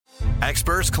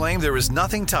Experts claim there is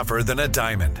nothing tougher than a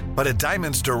diamond. But at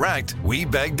Diamonds Direct, we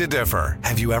beg to differ.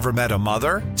 Have you ever met a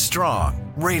mother?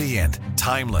 Strong, radiant,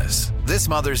 timeless. This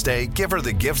Mother's Day, give her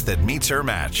the gift that meets her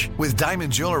match. With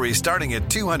diamond jewelry starting at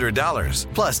 $200.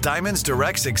 Plus Diamonds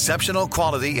Direct's exceptional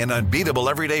quality and unbeatable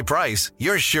everyday price,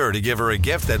 you're sure to give her a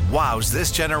gift that wows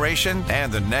this generation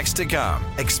and the next to come.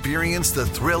 Experience the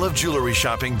thrill of jewelry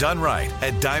shopping done right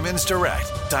at Diamonds Direct.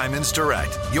 Diamonds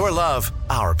Direct. Your love,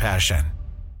 our passion.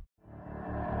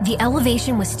 The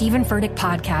Elevation with Stephen Furtick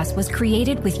podcast was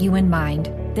created with you in mind.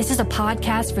 This is a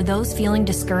podcast for those feeling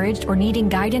discouraged or needing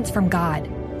guidance from God.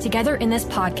 Together in this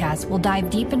podcast, we'll dive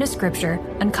deep into Scripture,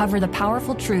 uncover the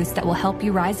powerful truths that will help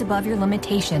you rise above your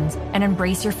limitations and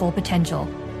embrace your full potential.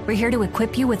 We're here to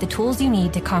equip you with the tools you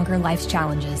need to conquer life's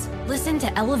challenges. Listen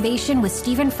to Elevation with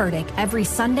Stephen Furtick every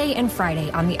Sunday and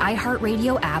Friday on the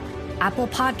iHeartRadio app, Apple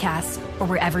Podcasts, or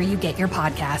wherever you get your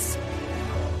podcasts.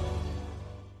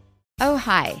 Oh,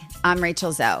 hi, I'm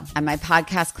Rachel Zoe, and my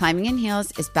podcast, Climbing in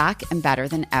Heels, is back and better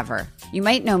than ever. You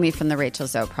might know me from the Rachel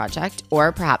Zoe Project,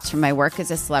 or perhaps from my work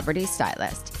as a celebrity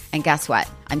stylist. And guess what?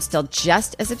 I'm still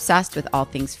just as obsessed with all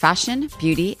things fashion,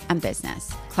 beauty, and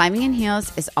business. Climbing in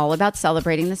Heels is all about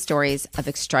celebrating the stories of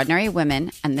extraordinary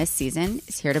women, and this season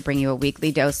is here to bring you a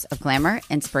weekly dose of glamour,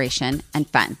 inspiration, and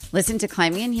fun. Listen to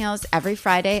Climbing in Heels every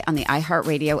Friday on the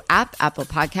iHeartRadio app, Apple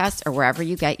Podcasts, or wherever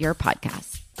you get your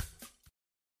podcasts.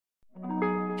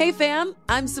 Hey fam,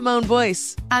 I'm Simone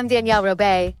Boyce. I'm Danielle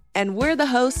Robay. And we're the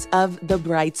hosts of The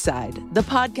Bright Side, the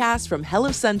podcast from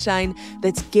Hello Sunshine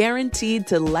that's guaranteed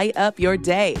to light up your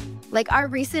day. Like our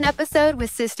recent episode with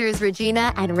sisters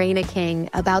Regina and Raina King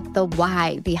about the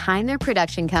why behind their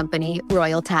production company,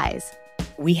 Royal Ties.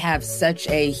 We have such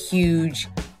a huge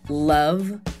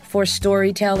love for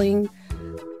storytelling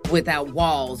without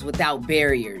walls, without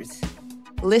barriers.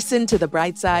 Listen to The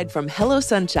Bright Side from Hello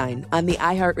Sunshine on the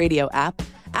iHeartRadio app,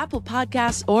 Apple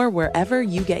Podcasts, or wherever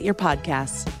you get your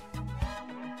podcasts.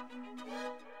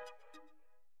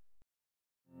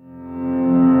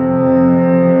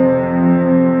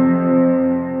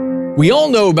 We all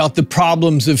know about the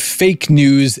problems of fake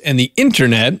news and the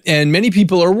internet, and many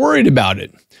people are worried about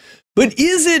it. But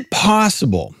is it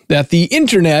possible that the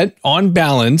internet, on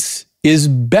balance, is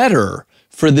better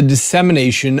for the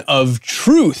dissemination of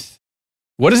truth?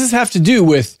 What does this have to do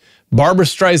with Barbra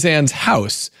Streisand's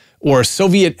house, or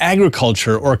Soviet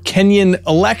agriculture, or Kenyan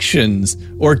elections,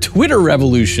 or Twitter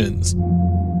revolutions?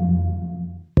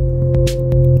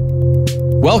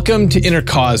 Welcome to Inner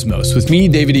Cosmos with me,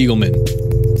 David Eagleman.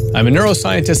 I'm a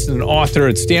neuroscientist and an author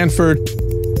at Stanford,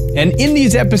 and in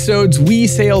these episodes, we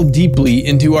sail deeply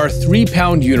into our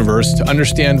 3-pound universe to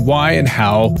understand why and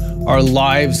how our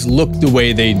lives look the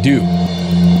way they do.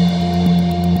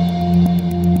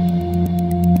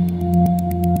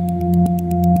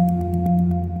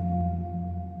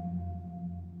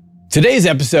 Today's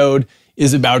episode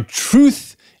is about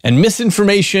truth and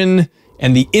misinformation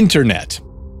and the internet.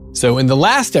 So in the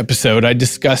last episode, I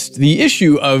discussed the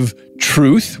issue of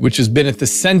truth, which has been at the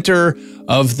center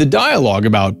of the dialogue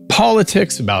about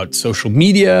politics, about social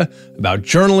media, about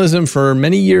journalism for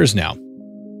many years now.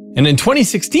 And in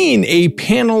 2016, a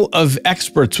panel of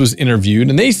experts was interviewed,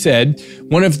 and they said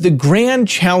one of the grand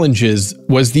challenges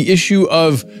was the issue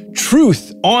of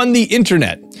truth on the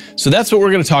internet. So that's what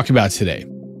we're going to talk about today.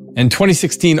 And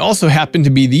 2016 also happened to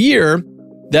be the year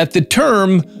that the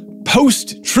term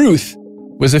post-truth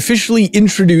was officially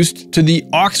introduced to the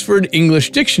Oxford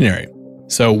English Dictionary.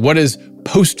 So what does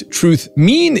post-truth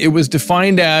mean? It was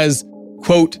defined as,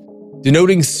 quote,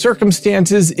 denoting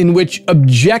circumstances in which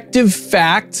objective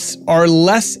facts are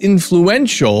less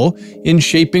influential in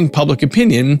shaping public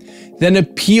opinion than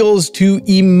appeals to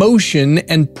emotion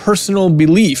and personal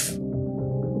belief.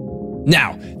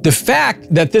 Now, the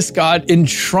fact that this got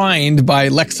enshrined by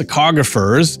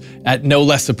lexicographers at no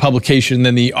less a publication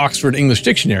than the Oxford English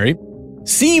Dictionary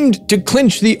seemed to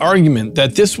clinch the argument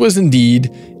that this was indeed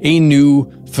a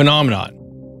new phenomenon.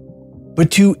 But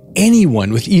to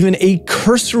anyone with even a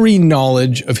cursory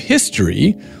knowledge of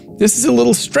history, this is a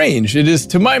little strange. It is,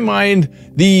 to my mind,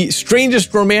 the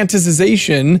strangest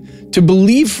romanticization to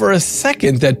believe for a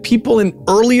second that people in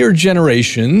earlier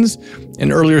generations,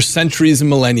 in earlier centuries and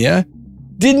millennia,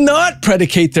 did not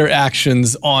predicate their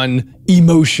actions on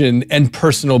emotion and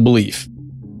personal belief.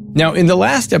 Now, in the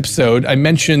last episode, I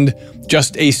mentioned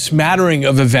just a smattering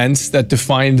of events that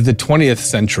defined the 20th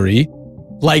century,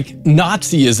 like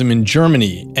Nazism in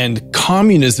Germany and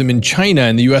communism in China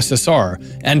and the USSR,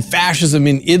 and fascism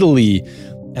in Italy,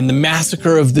 and the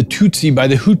massacre of the Tutsi by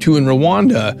the Hutu in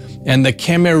Rwanda, and the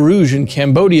Khmer Rouge in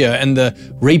Cambodia, and the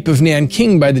rape of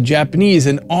Nanking by the Japanese,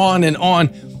 and on and on.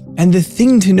 And the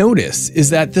thing to notice is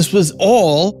that this was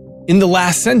all in the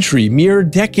last century, mere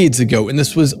decades ago, and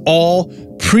this was all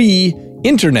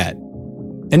pre-internet.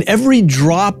 And every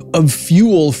drop of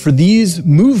fuel for these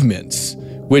movements,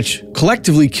 which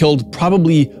collectively killed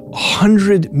probably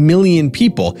 100 million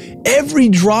people, every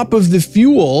drop of the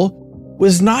fuel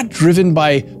was not driven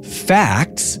by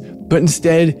facts, but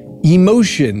instead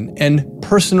emotion and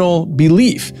personal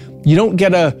belief. You don't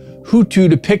get a Hutu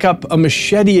to pick up a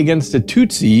machete against a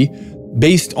Tutsi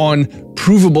based on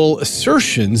provable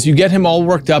assertions. You get him all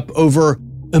worked up over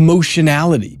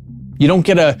emotionality. You don't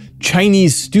get a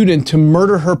Chinese student to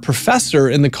murder her professor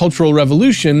in the Cultural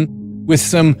Revolution with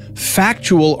some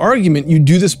factual argument. You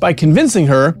do this by convincing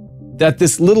her that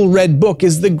this little red book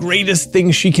is the greatest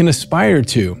thing she can aspire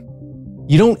to.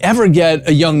 You don't ever get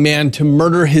a young man to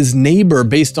murder his neighbor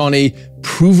based on a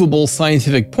provable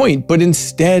scientific point, but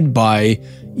instead by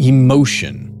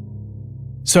emotion.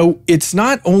 So it's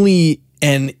not only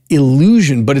an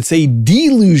illusion, but it's a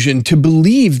delusion to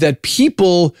believe that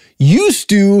people used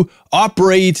to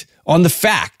operate on the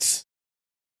facts.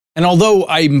 And although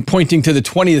I'm pointing to the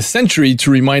 20th century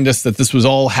to remind us that this was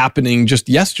all happening just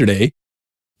yesterday,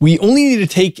 we only need to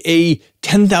take a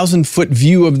 10,000-foot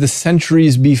view of the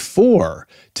centuries before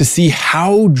to see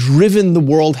how driven the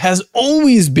world has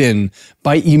always been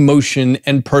by emotion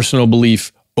and personal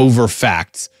belief over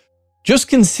facts. Just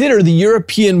consider the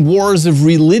European wars of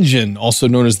religion, also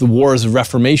known as the Wars of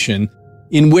Reformation,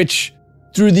 in which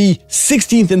through the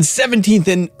 16th and 17th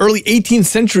and early 18th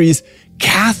centuries,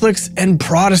 Catholics and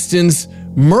Protestants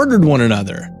murdered one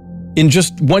another. In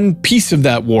just one piece of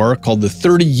that war, called the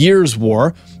 30 Years'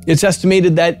 War, it's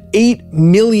estimated that 8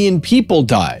 million people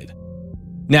died.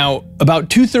 Now, about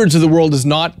 2/3 of the world is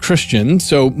not Christian,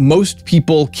 so most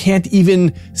people can't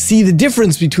even see the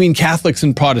difference between Catholics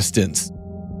and Protestants.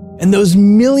 And those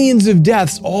millions of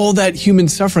deaths, all that human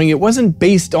suffering, it wasn't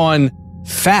based on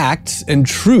facts and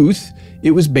truth,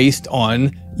 it was based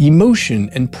on emotion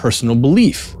and personal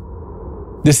belief.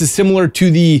 This is similar to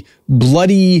the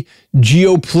bloody,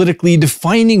 geopolitically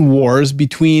defining wars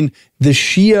between the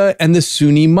Shia and the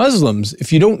Sunni Muslims.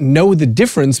 If you don't know the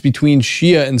difference between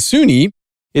Shia and Sunni,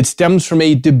 it stems from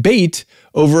a debate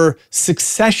over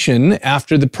succession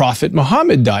after the Prophet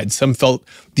Muhammad died. Some felt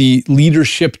the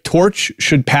leadership torch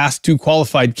should pass to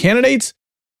qualified candidates,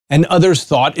 and others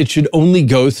thought it should only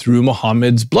go through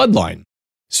Muhammad's bloodline.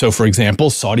 So, for example,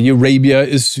 Saudi Arabia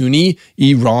is Sunni,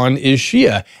 Iran is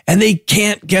Shia, and they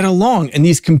can't get along. And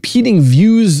these competing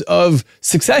views of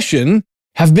succession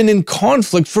have been in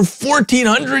conflict for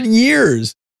 1,400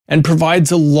 years and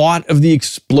provides a lot of the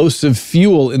explosive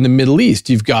fuel in the Middle East.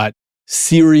 You've got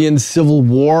Syrian civil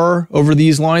war over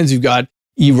these lines. You've got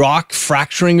Iraq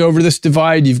fracturing over this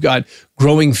divide. You've got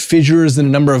growing fissures in a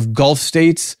number of Gulf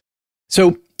states.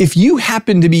 So if you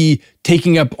happen to be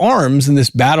taking up arms in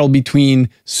this battle between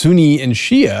Sunni and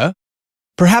Shia,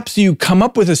 perhaps you come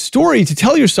up with a story to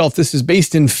tell yourself this is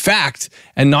based in fact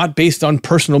and not based on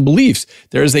personal beliefs.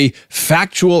 There is a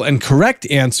factual and correct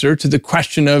answer to the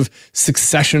question of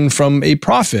succession from a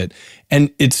prophet. And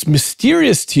it's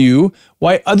mysterious to you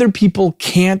why other people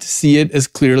can't see it as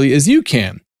clearly as you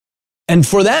can. And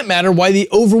for that matter, why the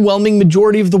overwhelming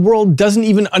majority of the world doesn't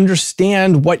even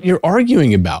understand what you're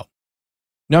arguing about.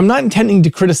 Now, I'm not intending to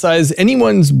criticize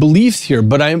anyone's beliefs here,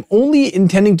 but I am only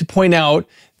intending to point out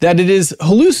that it is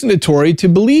hallucinatory to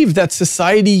believe that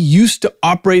society used to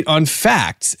operate on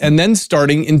facts, and then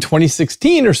starting in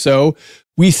 2016 or so,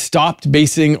 we stopped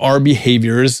basing our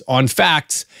behaviors on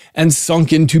facts and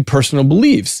sunk into personal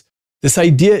beliefs. This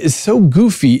idea is so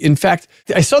goofy. In fact,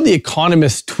 I saw The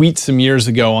Economist tweet some years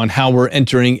ago on how we're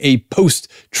entering a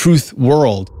post-truth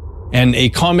world, and a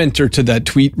commenter to that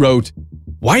tweet wrote,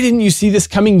 "Why didn't you see this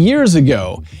coming years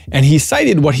ago?" And he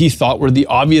cited what he thought were the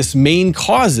obvious main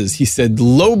causes. He said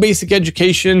low basic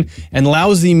education and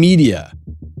lousy media.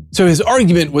 So his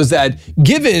argument was that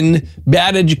given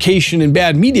bad education and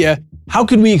bad media, how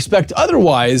could we expect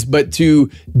otherwise but to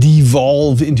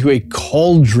devolve into a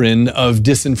cauldron of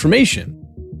disinformation?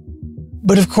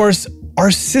 But of course,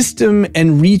 our system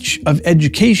and reach of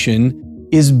education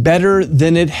is better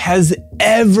than it has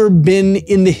ever been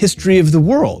in the history of the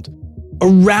world.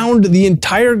 Around the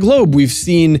entire globe, we've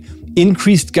seen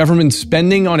increased government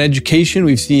spending on education.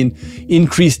 We've seen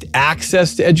increased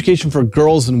access to education for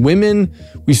girls and women.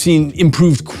 We've seen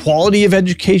improved quality of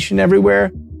education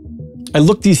everywhere. I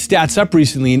looked these stats up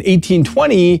recently. In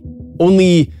 1820,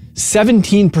 only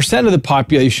 17% of the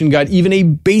population got even a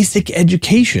basic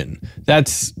education.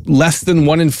 That's less than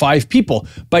 1 in 5 people.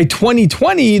 By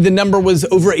 2020, the number was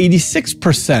over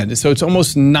 86%. So it's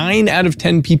almost 9 out of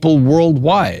 10 people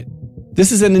worldwide.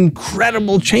 This is an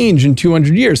incredible change in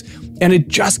 200 years, and it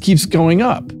just keeps going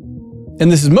up.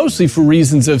 And this is mostly for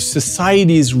reasons of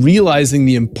societies realizing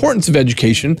the importance of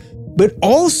education, but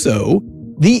also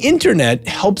the internet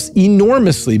helps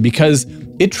enormously because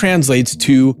it translates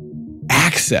to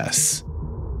access.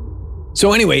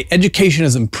 So anyway, education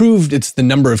has improved. It's the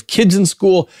number of kids in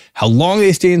school, how long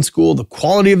they stay in school, the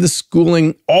quality of the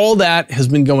schooling, all that has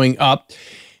been going up.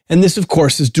 And this, of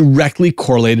course, is directly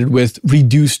correlated with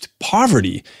reduced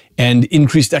poverty and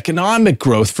increased economic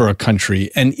growth for a country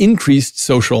and increased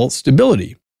social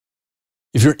stability.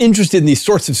 If you're interested in these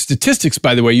sorts of statistics,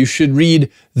 by the way, you should read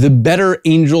The Better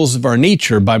Angels of Our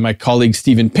Nature by my colleague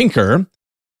Steven Pinker,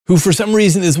 who for some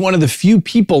reason is one of the few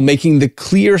people making the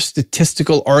clear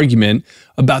statistical argument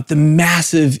about the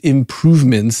massive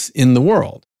improvements in the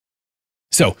world.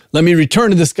 So let me return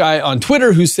to this guy on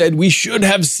Twitter who said we should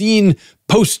have seen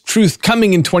post-truth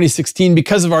coming in 2016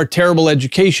 because of our terrible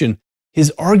education.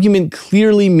 His argument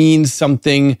clearly means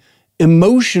something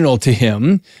emotional to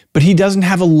him, but he doesn't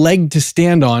have a leg to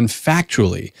stand on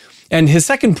factually. And his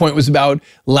second point was about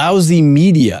lousy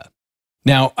media.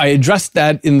 Now, I addressed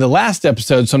that in the last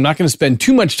episode, so I'm not going to spend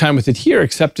too much time with it here,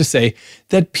 except to say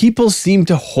that people seem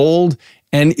to hold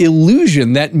an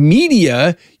illusion that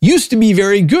media used to be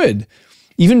very good.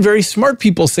 Even very smart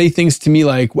people say things to me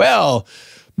like, well,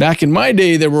 back in my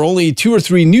day, there were only 2 or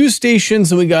 3 news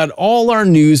stations and we got all our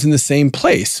news in the same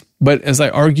place. But as I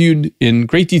argued in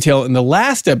great detail in the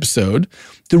last episode,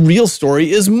 the real story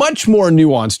is much more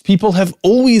nuanced. People have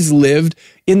always lived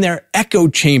in their echo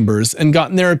chambers and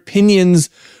gotten their opinions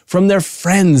from their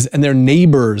friends and their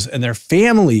neighbors and their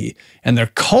family and their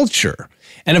culture.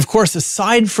 And of course,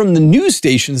 aside from the news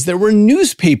stations, there were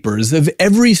newspapers of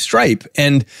every stripe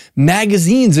and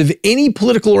magazines of any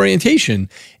political orientation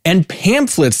and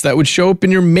pamphlets that would show up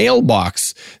in your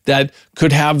mailbox that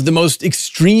could have the most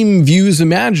extreme views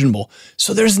imaginable.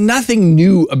 So there's nothing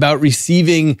new about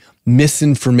receiving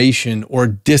misinformation or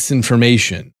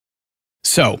disinformation.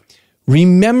 So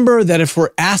remember that if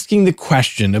we're asking the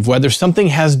question of whether something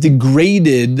has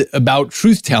degraded about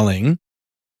truth-telling,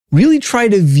 really try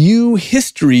to view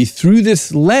history through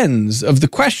this lens of the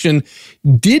question,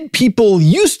 did people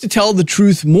used to tell the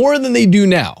truth more than they do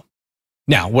now?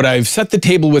 Now, what I've set the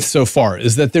table with so far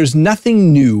is that there's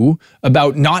nothing new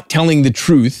about not telling the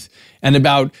truth and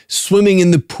about swimming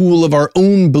in the pool of our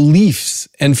own beliefs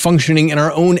and functioning in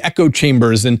our own echo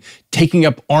chambers and taking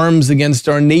up arms against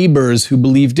our neighbors who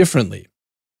believe differently.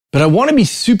 But I want to be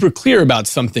super clear about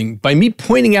something. By me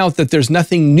pointing out that there's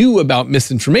nothing new about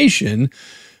misinformation,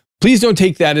 please don't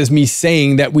take that as me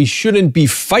saying that we shouldn't be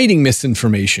fighting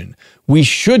misinformation. We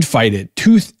should fight it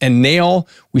tooth and nail.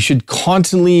 We should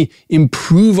constantly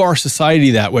improve our society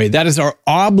that way. That is our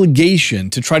obligation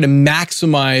to try to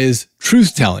maximize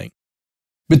truth-telling.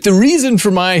 But the reason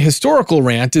for my historical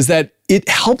rant is that it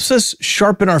helps us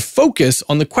sharpen our focus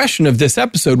on the question of this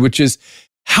episode, which is,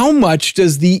 how much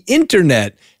does the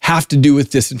internet have to do with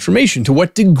disinformation? To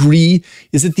what degree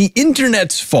is it the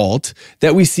internet's fault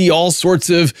that we see all sorts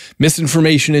of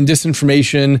misinformation and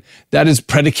disinformation that is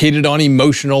predicated on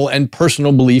emotional and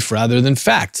personal belief rather than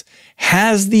facts?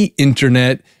 Has the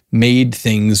internet made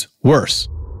things worse?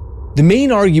 The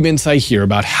main arguments I hear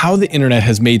about how the internet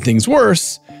has made things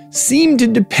worse seem to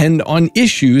depend on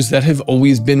issues that have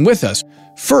always been with us.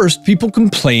 First, people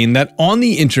complain that on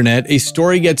the internet, a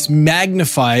story gets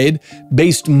magnified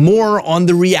based more on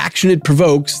the reaction it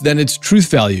provokes than its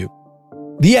truth value.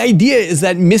 The idea is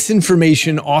that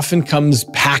misinformation often comes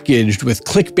packaged with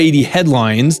clickbaity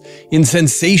headlines in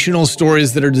sensational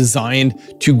stories that are designed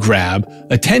to grab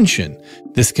attention.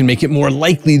 This can make it more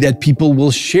likely that people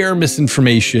will share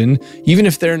misinformation, even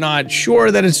if they're not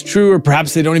sure that it's true, or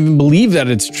perhaps they don't even believe that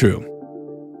it's true.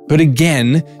 But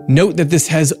again, note that this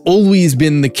has always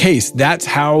been the case. That's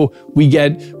how we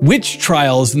get witch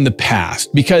trials in the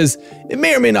past, because it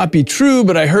may or may not be true,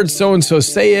 but I heard so-and-so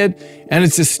say it, and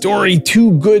it's a story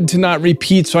too good to not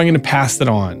repeat, so I'm going to pass that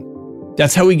on.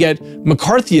 That's how we get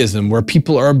McCarthyism, where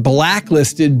people are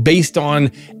blacklisted based on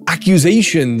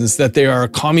accusations that they are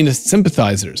communist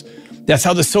sympathizers. That's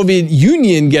how the Soviet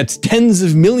Union gets tens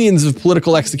of millions of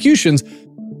political executions,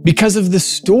 because of the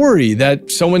story that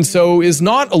so-and-so is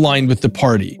not aligned with the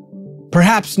party.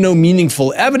 Perhaps no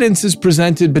meaningful evidence is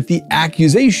presented, but the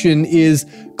accusation is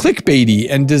clickbaity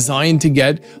and designed to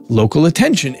get local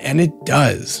attention, and it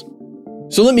does.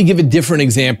 So let me give a different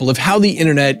example of how the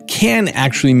internet can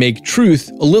actually make truth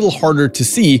a little harder to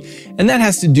see, and that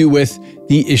has to do with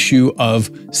the issue of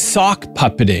sock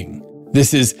puppeting.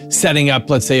 This is setting up,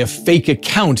 let's say, a fake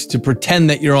account to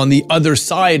pretend that you're on the other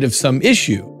side of some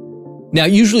issue. Now,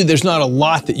 usually there's not a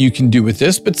lot that you can do with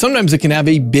this, but sometimes it can have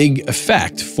a big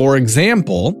effect. For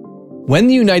example, when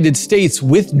the United States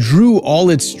withdrew all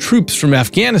its troops from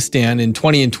Afghanistan in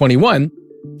 20 and 21,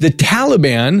 the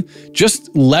Taliban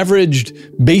just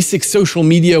leveraged basic social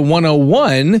media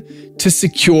 101 to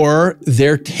secure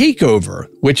their takeover,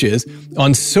 which is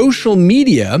on social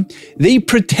media, they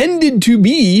pretended to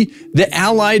be the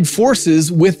Allied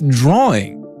forces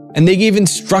withdrawing. And they gave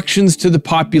instructions to the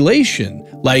population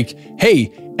like,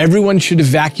 hey, everyone should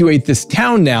evacuate this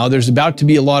town now. There's about to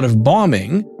be a lot of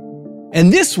bombing.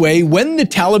 And this way, when the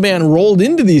Taliban rolled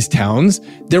into these towns,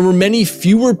 there were many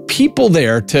fewer people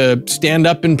there to stand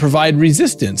up and provide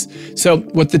resistance. So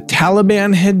what the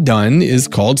Taliban had done is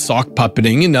called sock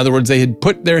puppeting. In other words, they had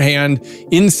put their hand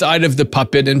inside of the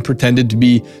puppet and pretended to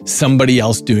be somebody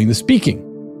else doing the speaking.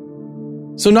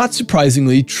 So not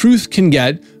surprisingly, truth can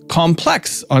get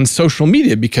complex on social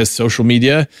media because social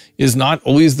media is not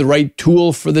always the right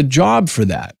tool for the job for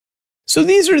that. So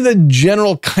these are the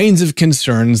general kinds of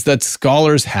concerns that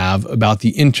scholars have about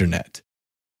the internet.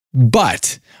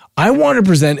 But I want to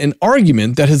present an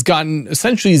argument that has gotten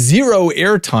essentially zero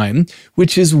airtime,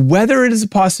 which is whether it is a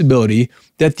possibility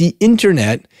that the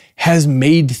internet has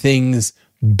made things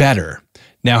better.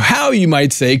 Now, how, you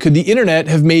might say, could the internet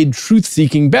have made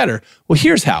truth-seeking better? Well,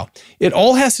 here's how. It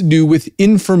all has to do with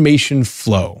information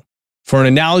flow. For an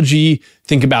analogy,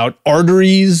 think about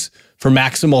arteries. For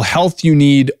maximal health, you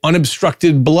need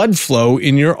unobstructed blood flow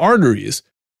in your arteries.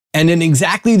 And in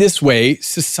exactly this way,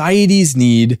 societies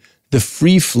need the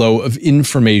free flow of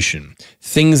information.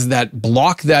 Things that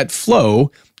block that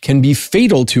flow can be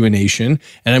fatal to a nation,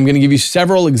 and I'm going to give you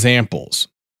several examples.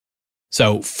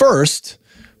 So first,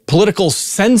 political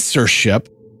censorship.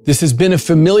 This has been a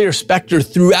familiar specter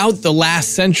throughout the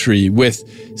last century, with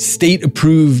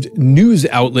state-approved news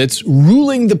outlets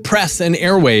ruling the press and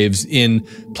airwaves in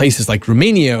places like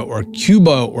Romania or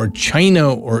Cuba or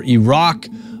China or Iraq,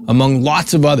 among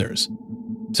lots of others.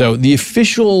 So the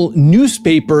official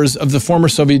newspapers of the former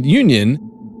Soviet Union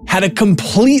had a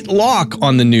complete lock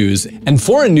on the news, and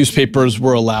foreign newspapers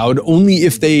were allowed only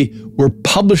if they were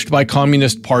published by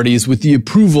communist parties with the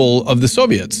approval of the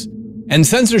Soviets. And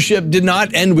censorship did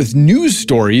not end with news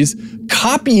stories.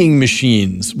 Copying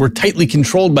machines were tightly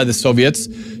controlled by the Soviets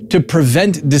to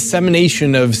prevent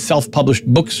dissemination of self-published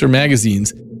books or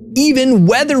magazines. Even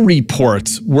weather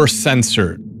reports were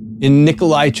censored. In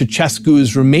Nicolae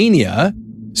Ceausescu's Romania,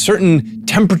 certain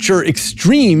temperature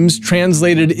extremes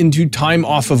translated into time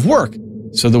off of work.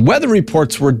 So the weather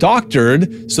reports were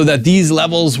doctored so that these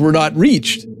levels were not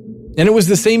reached. And it was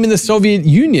the same in the Soviet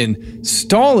Union.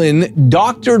 Stalin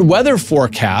doctored weather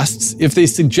forecasts if they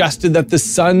suggested that the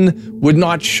sun would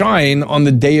not shine on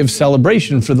the day of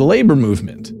celebration for the labor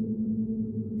movement.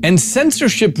 And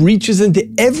censorship reaches into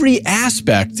every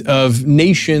aspect of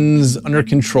nations under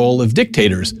control of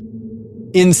dictators.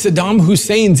 In Saddam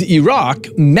Hussein's Iraq,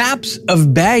 maps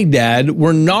of Baghdad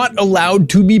were not allowed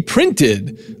to be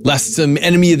printed, lest some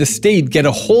enemy of the state get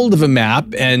a hold of a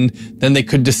map and then they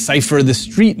could decipher the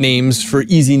street names for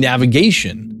easy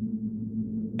navigation.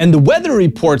 And the weather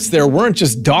reports there weren't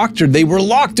just doctored, they were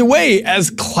locked away as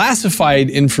classified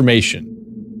information.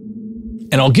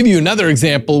 And I'll give you another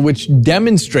example which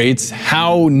demonstrates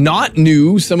how not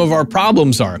new some of our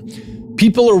problems are.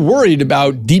 People are worried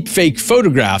about deepfake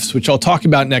photographs, which I'll talk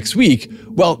about next week.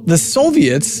 Well, the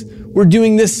Soviets were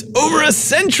doing this over a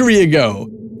century ago.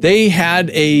 They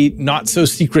had a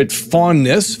not-so-secret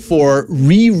fondness for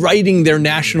rewriting their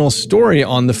national story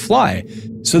on the fly.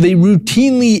 So they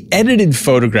routinely edited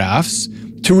photographs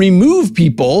to remove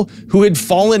people who had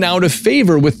fallen out of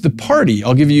favor with the party.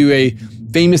 I'll give you a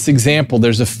famous example.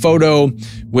 There's a photo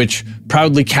which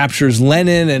proudly captures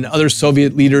Lenin and other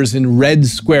Soviet leaders in Red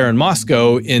Square in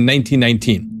Moscow in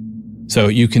 1919. So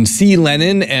you can see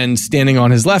Lenin, and standing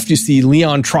on his left, you see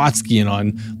Leon Trotsky, and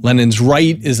on Lenin's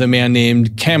right is a man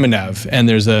named Kamenev, and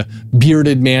there's a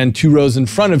bearded man 2 rows in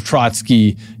front of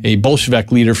Trotsky, a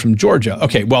Bolshevik leader from Georgia.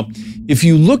 Okay, well, if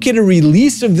you look at a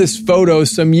release of this photo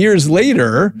some years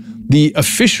later, the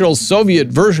official Soviet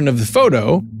version of the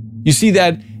photo, you see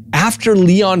that after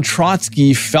Leon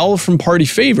Trotsky fell from party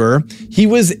favor, he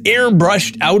was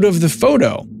airbrushed out of the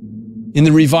photo. In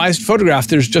the revised photograph,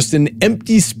 there's just an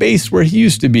empty space where he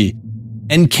used to be.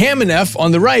 And Kamenev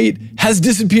on the right has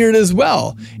disappeared as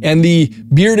well. And the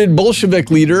bearded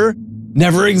Bolshevik leader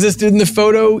never existed in the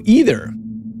photo either.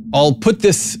 I'll put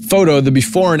this photo, the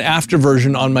before and after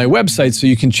version, on my website so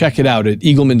you can check it out at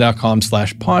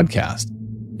eagleman.com/podcast.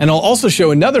 And I'll also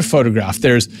show another photograph.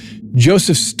 There's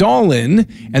Joseph Stalin,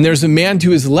 and there's a man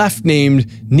to his left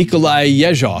named Nikolai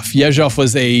Yezhov. Yezhov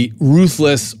was a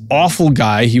ruthless, awful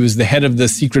guy. He was the head of the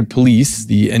secret police,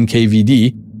 the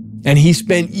NKVD, and he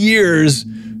spent years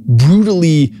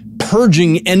brutally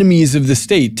purging enemies of the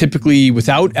state, typically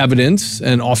without evidence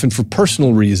and often for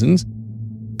personal reasons.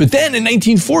 But then in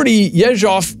 1940,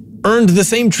 Yezhov earned the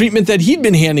same treatment that he'd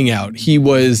been handing out. He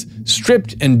was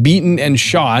stripped and beaten and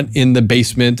shot in the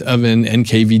basement of an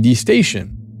NKVD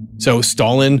station. So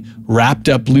Stalin wrapped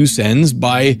up loose ends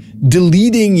by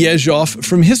deleting Yezhov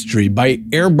from history, by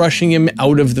airbrushing him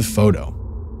out of the photo.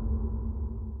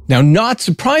 Now, not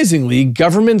surprisingly,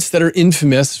 governments that are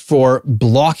infamous for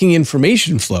blocking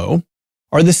information flow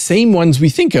are the same ones we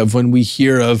think of when we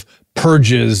hear of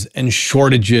purges and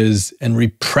shortages and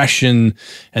repression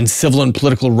and civil and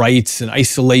political rights and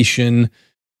isolation.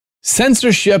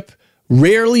 Censorship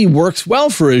rarely works well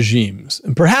for regimes.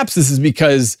 And perhaps this is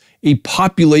because a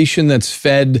population that's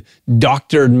fed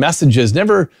doctored messages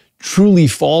never truly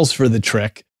falls for the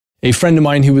trick. A friend of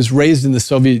mine who was raised in the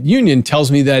Soviet Union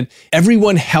tells me that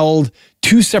everyone held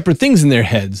two separate things in their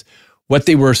heads: what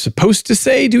they were supposed to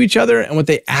say to each other and what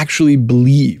they actually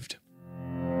believed.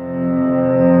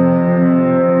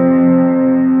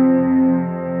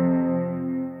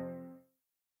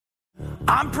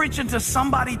 I'm preaching to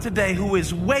somebody today who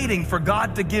is waiting for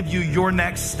God to give you your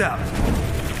next step.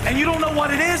 And you don't know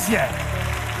what it is yet.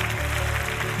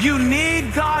 You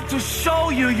need God to show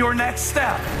you your next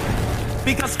step.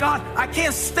 Because God, I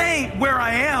can't stay where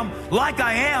I am, like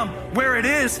I am, where it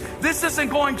is. This isn't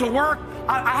going to work.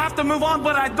 I have to move on,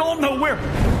 but I don't know where.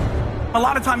 A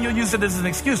lot of time you'll use it as an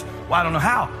excuse. Well, I don't know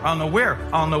how. I don't know where.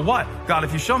 I don't know what. God,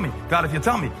 if you show me. God, if you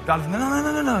tell me. God, if...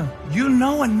 No. You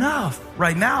know enough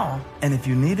right now. And if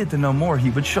you needed to know more,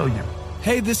 he would show you.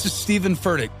 Hey, this is Stephen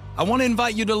Furtick. I want to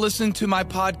invite you to listen to my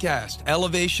podcast,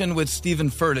 Elevation with Stephen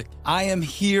Furtick. I am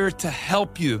here to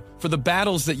help you for the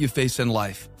battles that you face in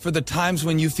life, for the times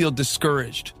when you feel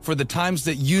discouraged, for the times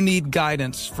that you need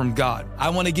guidance from God. I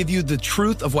want to give you the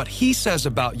truth of what he says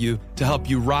about you to help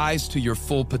you rise to your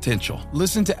full potential.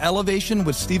 Listen to Elevation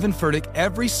with Stephen Furtick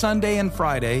every Sunday and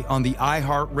Friday on the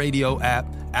iHeartRadio app,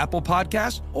 Apple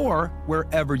Podcasts, or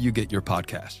wherever you get your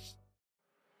podcasts.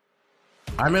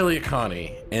 I'm Elliot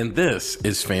Connie, and this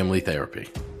is Family Therapy.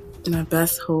 My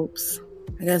best hopes,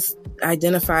 I guess,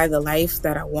 identify the life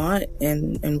that I want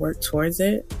and work towards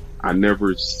it. I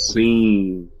never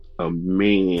seen a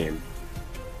man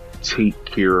take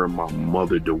care of my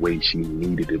mother the way she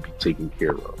needed to be taken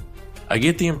care of. I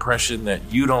get the impression that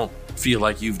you don't feel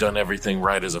like you've done everything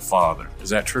right as a father. Is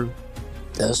that true?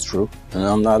 That's true, and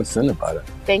I'm not offended by that.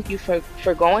 Thank you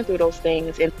for going through those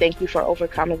things, and thank you for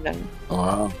overcoming them.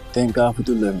 Wow. Thank God for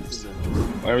deliverance.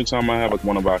 Every time I have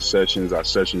one of our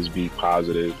sessions be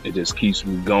positive. It just keeps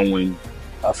me going.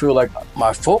 I feel like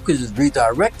my focus is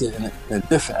redirected in a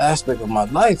different aspect of my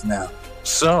life now.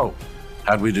 So,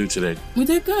 how'd we do today? We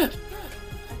did good.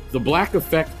 The Black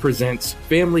Effect presents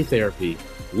Family Therapy.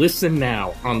 Listen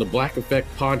now on the Black Effect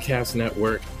Podcast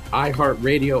Network,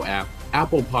 iHeartRadio app,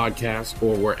 Apple Podcasts,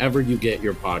 or wherever you get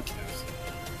your podcasts.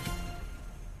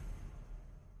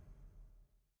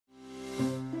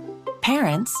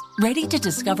 Parents, ready to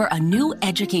discover a new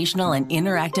educational and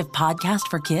interactive podcast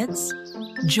for kids?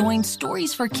 Join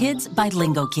Stories for Kids by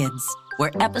Lingo Kids,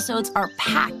 where episodes are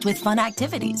packed with fun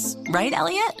activities. Right,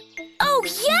 Elliot? Oh,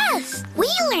 yes! We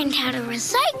learned how to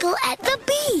recycle at the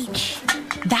beach.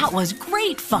 That was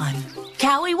great fun.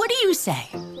 Callie, what do you say?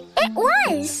 It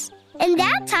was. And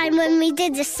that time when we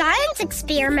did the science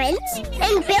experiments,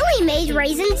 and Billy made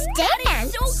raisins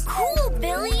dance. So cool,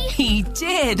 Billy. He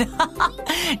did.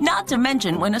 Not to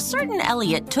mention when a certain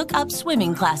Elliot took up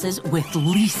swimming classes with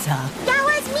Lisa. That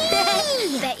was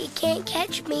me! Bet you can't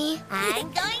catch me.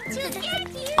 I'm going to get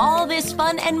you. All this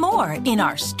fun and more in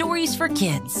our Stories for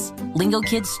Kids. Lingo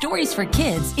Kids Stories for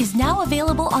Kids is now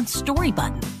available on Story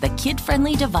Button, the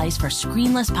kid-friendly device for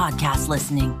screenless podcast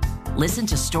listening. Listen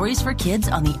to Stories for Kids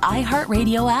on the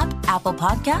iHeartRadio app, Apple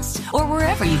Podcasts, or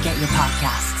wherever you get your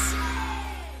podcasts.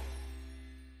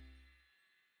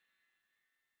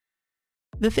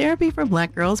 The Therapy for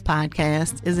Black Girls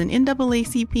podcast is an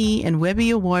NAACP and Webby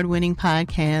Award-winning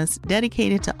podcast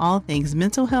dedicated to all things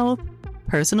mental health,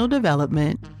 personal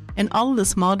development, and all of the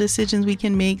small decisions we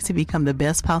can make to become the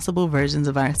best possible versions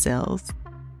of ourselves.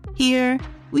 Here,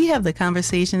 we have the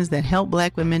conversations that help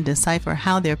Black women decipher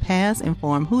how their past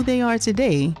inform who they are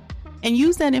today and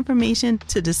use that information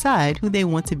to decide who they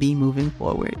want to be moving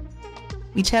forward.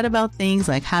 We chat about things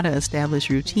like how to establish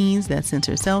routines that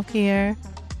center self-care,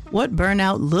 what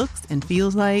burnout looks and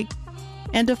feels like,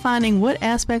 and defining what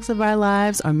aspects of our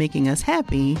lives are making us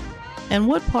happy and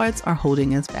what parts are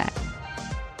holding us back.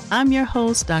 I'm your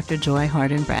host, Dr. Joy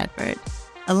Harden Bradford,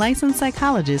 a licensed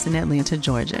psychologist in Atlanta,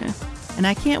 Georgia, and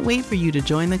I can't wait for you to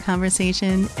join the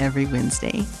conversation every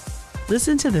Wednesday.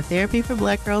 Listen to the Therapy for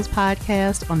Black Girls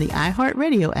podcast on the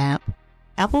iHeartRadio app,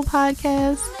 Apple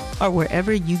Podcasts, or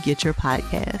wherever you get your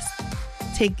podcasts.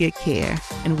 Take good care,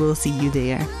 and we'll see you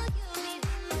there.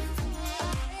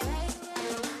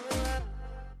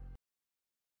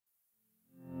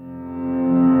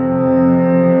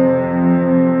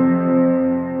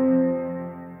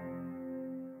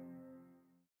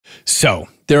 So,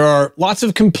 there are lots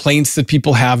of complaints that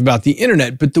people have about the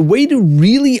internet, but the way to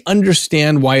really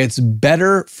understand why it's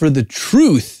better for the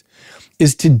truth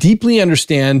is to deeply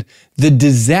understand the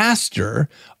disaster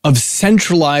of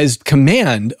centralized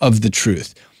command of the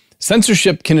truth.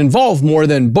 Censorship can involve more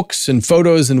than books and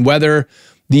photos and weather.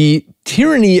 The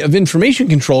tyranny of information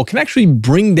control can actually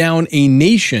bring down a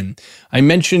nation. I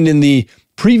mentioned in the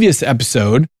previous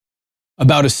episode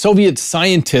about a Soviet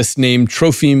scientist named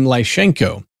Trofim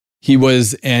Lyshenko. He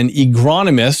was an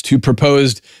agronomist who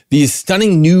proposed these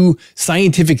stunning new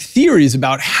scientific theories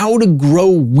about how to grow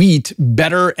wheat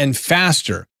better and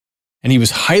faster. And he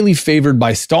was highly favored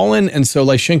by Stalin, and so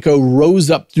Lyshenko rose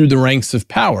up through the ranks of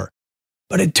power.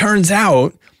 But it turns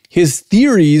out his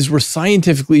theories were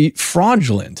scientifically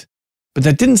fraudulent. But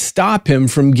that didn't stop him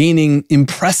from gaining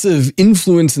impressive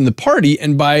influence in the party,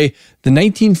 and by the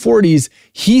 1940s,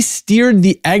 he steered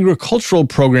the agricultural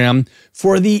program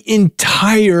for the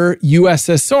entire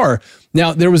USSR.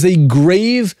 Now, there was a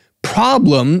grave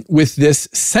problem with this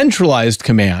centralized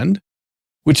command,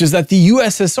 which is that the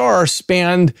USSR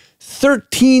spanned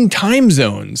 13 time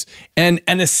zones and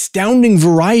an astounding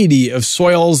variety of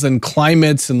soils and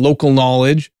climates and local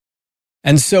knowledge.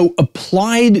 And so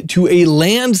applied to a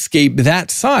landscape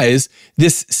that size,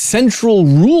 this central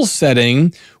rule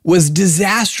setting was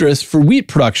disastrous for wheat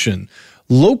production.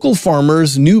 Local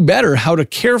farmers knew better how to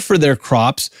care for their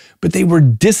crops, but they were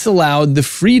disallowed the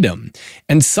freedom.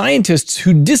 And scientists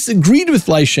who disagreed with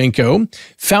Lyshenko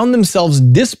found themselves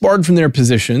disbarred from their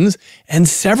positions, and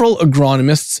several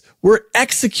agronomists were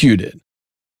executed.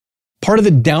 Part of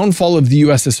the downfall of the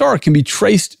USSR can be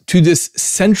traced to this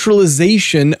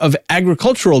centralization of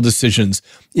agricultural decisions.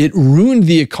 It ruined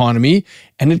the economy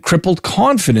and it crippled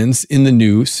confidence in the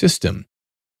new system.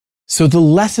 So the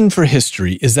lesson for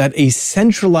history is that a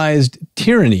centralized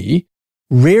tyranny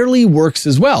rarely works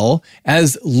as well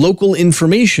as local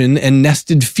information and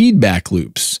nested feedback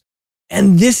loops.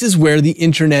 And this is where the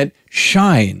internet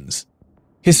shines.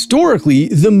 Historically,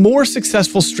 the more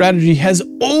successful strategy has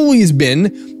always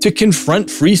been to confront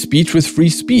free speech with free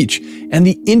speech, and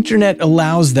the internet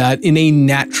allows that in a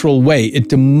natural way. It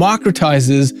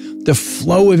democratizes the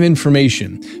flow of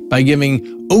information by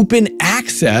giving open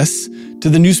access to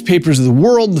the newspapers of the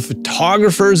world, the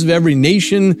photographers of every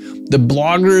nation, the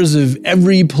bloggers of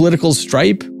every political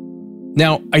stripe.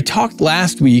 Now, I talked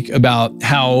last week about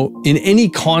how in any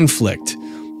conflict,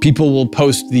 people will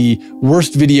post the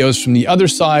worst videos from the other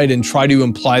side and try to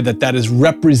imply that that is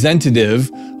representative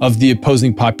of the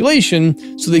opposing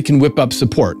population so they can whip up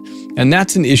support. And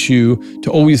that's an issue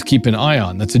to always keep an eye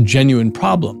on. That's a genuine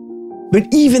problem. But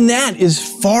even that is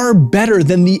far better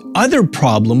than the other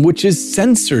problem, which is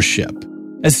censorship.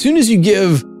 As soon as you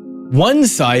give one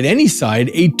side, any side,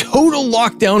 a total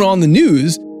lockdown on the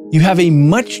news, you have a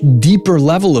much deeper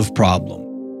level of problem.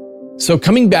 So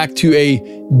coming back to a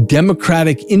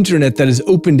democratic internet that is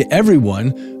open to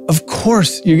everyone, of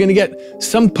course, you're going to get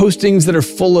some postings that are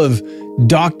full of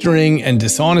doctoring and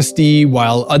dishonesty,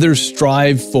 while others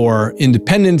strive for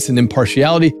independence and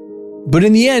impartiality. But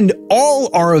in the end, all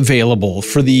are available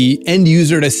for the end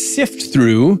user to sift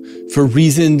through for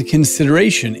reasoned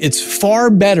consideration. It's far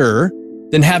better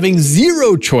than having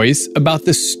zero choice about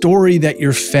the story that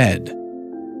you're fed.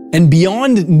 And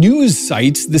beyond news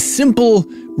sites, the simple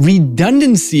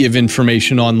redundancy of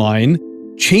information online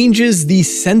changes the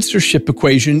censorship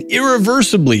equation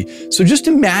irreversibly. So just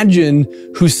imagine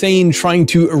Hussein trying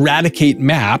to eradicate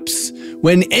maps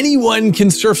when anyone can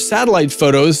surf satellite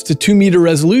photos to 2-meter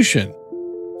resolution.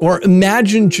 Or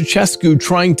imagine Ceausescu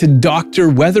trying to doctor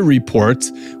weather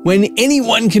reports when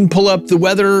anyone can pull up the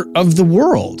weather of the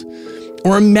world.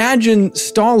 Or imagine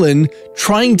Stalin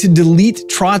trying to delete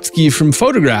Trotsky from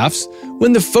photographs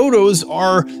when the photos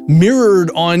are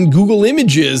mirrored on Google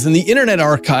Images and the Internet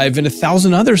Archive and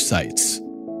 1,000 other sites.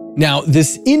 Now,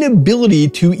 this inability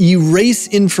to erase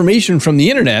information from the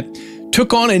internet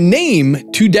took on a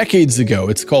name 2 decades ago.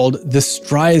 It's called the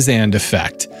Streisand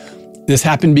effect. This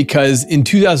happened because in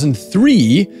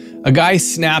 2003, a guy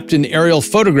snapped an aerial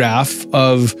photograph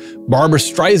of Barbra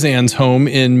Streisand's home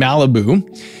in Malibu,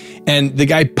 and the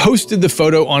guy posted the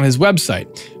photo on his website.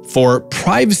 For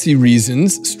privacy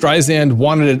reasons, Streisand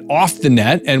wanted it off the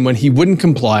net, and when he wouldn't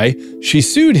comply, she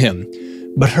sued him.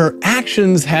 But her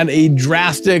actions had a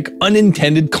drastic,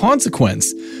 unintended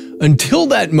consequence. Until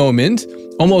that moment,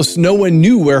 almost no one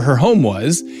knew where her home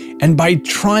was, and by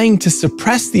trying to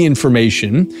suppress the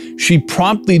information, she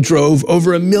promptly drove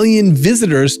over 1 million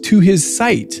visitors to his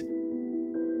site.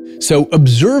 So,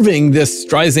 observing this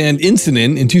Streisand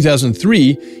incident in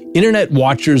 2003, internet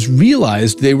watchers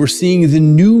realized they were seeing the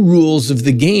new rules of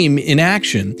the game in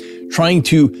action. Trying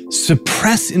to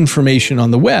suppress information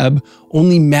on the web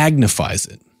only magnifies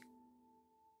it.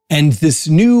 And this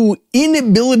new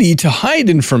inability to hide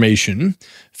information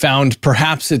found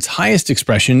perhaps its highest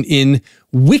expression in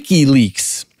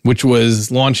WikiLeaks, which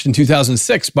was launched in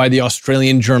 2006 by the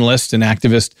Australian journalist and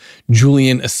activist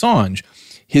Julian Assange.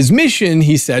 His mission,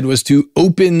 he said, was to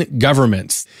open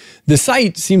governments. The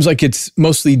site seems like it's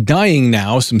mostly dying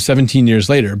now, some 17 years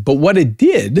later, but what it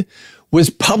did was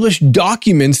publish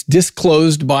documents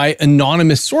disclosed by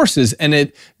anonymous sources, and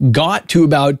it got to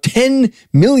about 10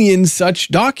 million such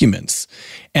documents.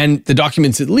 And the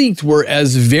documents it leaked were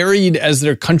as varied as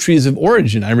their countries of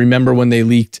origin. I remember when they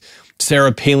leaked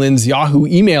Sarah Palin's Yahoo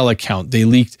email account. They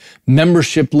leaked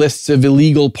membership lists of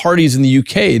illegal parties in the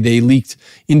UK. They leaked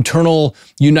internal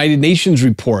United Nations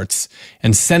reports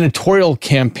and senatorial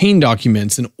campaign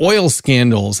documents and oil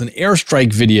scandals and airstrike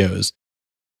videos.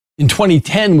 In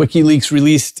 2010, WikiLeaks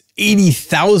released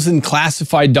 80,000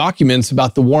 classified documents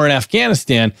about the war in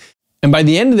Afghanistan. And by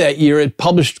the end of that year, it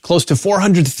published close to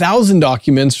 400,000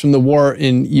 documents from the war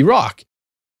in Iraq.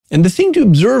 And the thing to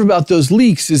observe about those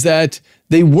leaks is that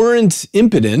they weren't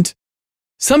impotent.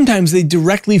 Sometimes they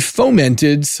directly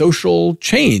fomented social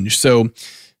change. So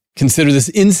consider this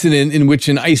incident in which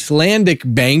an Icelandic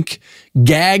bank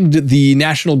gagged the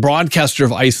national broadcaster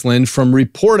of Iceland from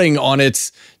reporting on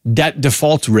its debt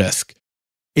default risk.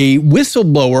 A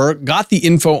whistleblower got the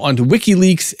info onto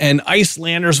WikiLeaks, and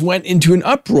Icelanders went into an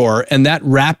uproar, and that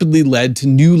rapidly led to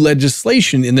new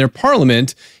legislation in their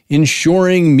parliament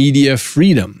ensuring media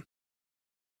freedom.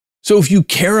 So if you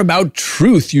care about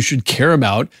truth, you should care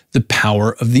about the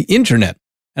power of the internet.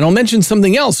 And I'll mention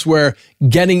something else where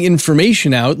getting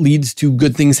information out leads to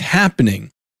good things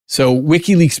happening. So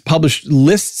WikiLeaks published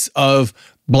lists of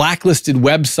blacklisted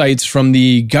websites from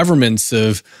the governments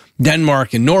of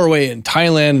Denmark and Norway and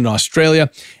Thailand and Australia.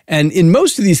 And in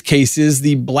most of these cases,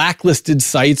 the blacklisted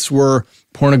sites were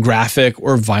pornographic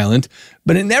or violent,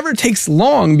 but it never takes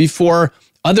long before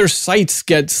other sites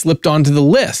get slipped onto the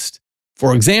list.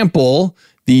 For example,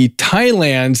 the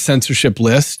Thailand censorship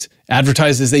list,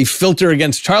 advertised as a filter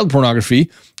against child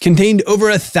pornography, contained over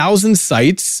 1,000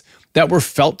 sites that were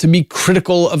felt to be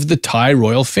critical of the Thai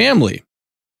royal family.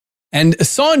 And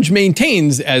Assange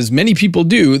maintains, as many people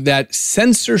do, that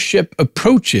censorship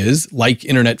approaches, like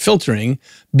internet filtering,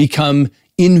 become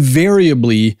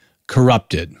invariably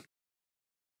corrupted.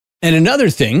 And another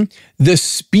thing, the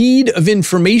speed of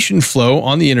information flow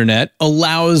on the internet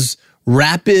allows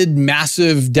rapid,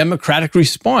 massive democratic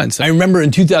response. I remember in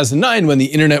 2009 when the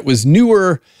internet was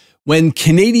newer, when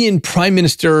Canadian Prime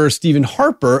Minister Stephen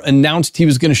Harper announced he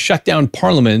was going to shut down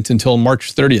Parliament until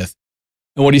March 30th.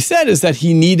 And what he said is that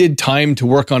he needed time to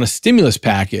work on a stimulus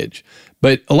package.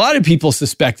 But a lot of people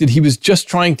suspected he was just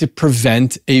trying to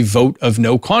prevent a vote of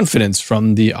no confidence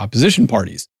from the opposition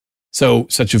parties. So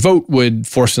such a vote would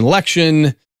force an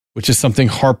election, which is something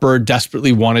Harper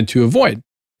desperately wanted to avoid.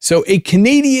 So a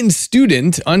Canadian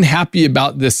student, unhappy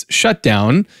about this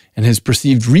shutdown and his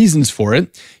perceived reasons for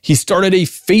it, he started a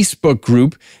Facebook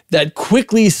group that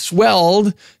quickly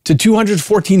swelled to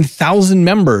 214,000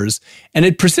 members, and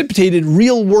it precipitated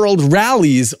real-world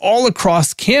rallies all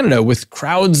across Canada with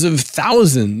crowds of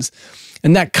thousands.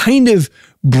 And that kind of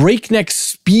breakneck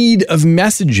speed of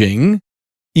messaging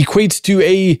equates to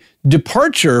a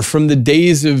departure from the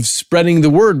days of spreading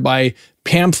the word by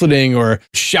pamphleting or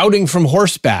shouting from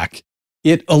horseback.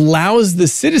 It allows the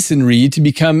citizenry to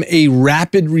become a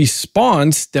rapid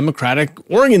response democratic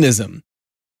organism.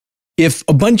 If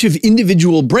a bunch of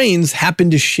individual brains happen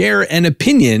to share an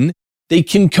opinion, they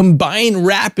can combine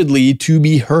rapidly to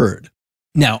be heard.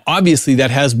 Now, obviously,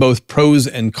 that has both pros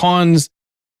and cons.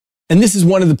 And this is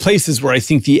one of the places where I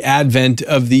think the advent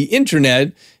of the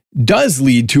internet does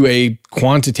lead to a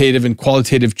quantitative and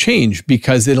qualitative change,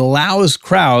 because it allows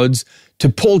crowds to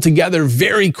pull together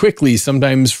very quickly,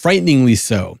 sometimes frighteningly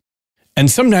so. And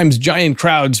sometimes giant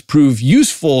crowds prove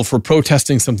useful for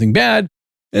protesting something bad,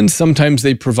 and sometimes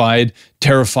they provide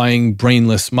terrifying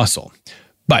brainless muscle.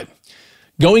 But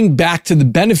going back to the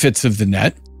benefits of the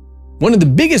net, one of the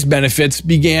biggest benefits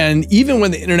began even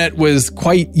when the internet was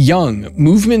quite young.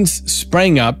 Movements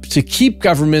sprang up to keep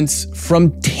governments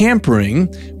from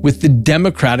tampering with the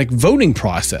democratic voting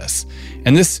process.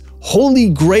 And this holy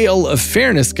grail of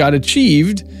fairness got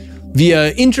achieved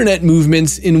via internet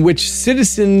movements in which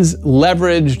citizens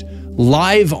leveraged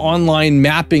live online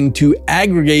mapping to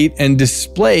aggregate and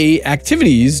display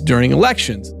activities during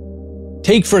elections.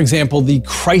 Take, for example, the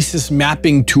crisis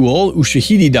mapping tool,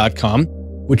 ushahidi.com,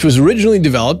 which was originally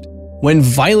developed when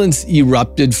violence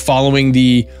erupted following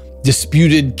the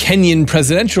disputed Kenyan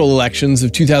presidential elections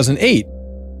of 2008.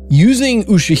 Using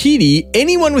Ushahidi,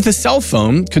 anyone with a cell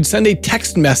phone could send a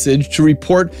text message to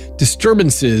report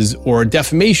disturbances or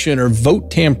defamation or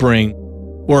vote tampering,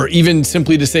 or even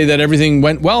simply to say that everything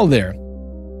went well there.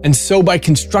 And so by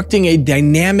constructing a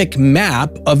dynamic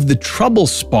map of the trouble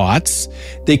spots,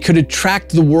 they could attract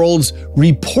the world's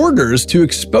reporters to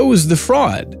expose the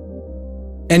fraud.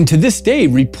 And to this day,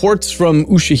 reports from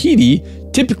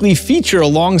Ushahidi typically feature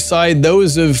alongside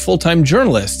those of full-time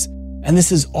journalists. And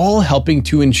this is all helping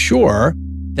to ensure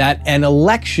that an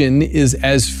election is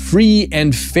as free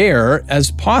and fair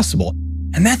as possible.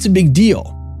 And that's a big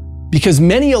deal, because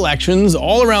many elections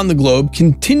all around the globe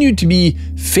continue to be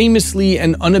famously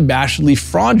and unabashedly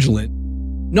fraudulent,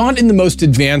 not in the most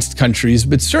advanced countries,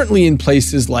 but certainly in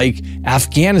places like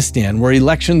Afghanistan, where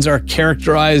elections are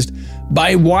characterized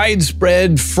by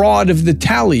widespread fraud of the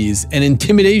tallies and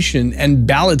intimidation and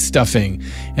ballot stuffing,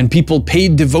 and people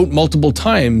paid to vote multiple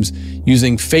times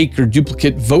using fake or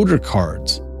duplicate voter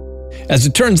cards. As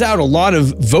it turns out, a lot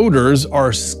of voters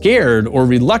are scared or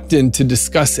reluctant to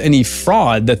discuss any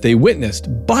fraud that they witnessed,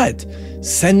 but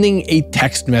sending a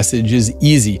text message is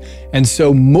easy. And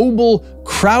so mobile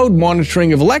crowd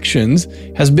monitoring of elections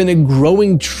has been a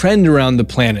growing trend around the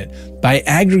planet. By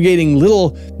aggregating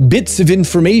little bits of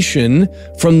information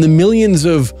from the millions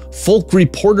of folk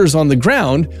reporters on the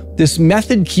ground, this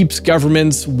method keeps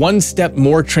governments one step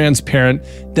more transparent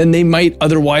than they might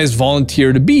otherwise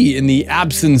volunteer to be in the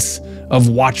absence of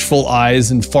watchful eyes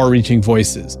and far-reaching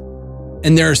voices.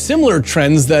 And there are similar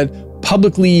trends that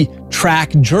publicly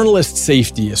track journalist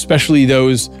safety, especially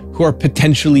those who are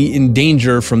potentially in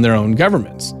danger from their own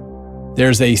governments.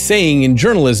 There's a saying in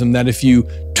journalism that if you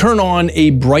turn on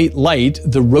a bright light,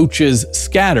 the roaches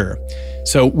scatter.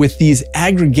 So with these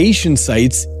aggregation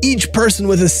sites, each person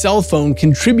with a cell phone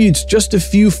contributes just a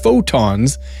few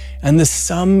photons, and the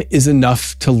sum is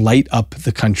enough to light up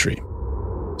the country.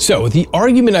 So the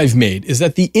argument I've made is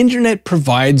that the internet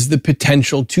provides the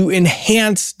potential to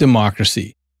enhance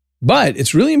democracy. But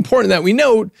it's really important that we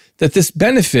note that this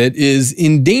benefit is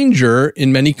in danger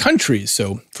in many countries.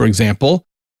 So, for example,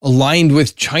 aligned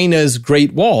with China's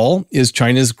Great Wall is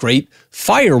China's Great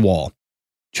Firewall.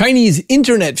 Chinese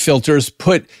internet filters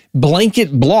put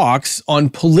blanket blocks on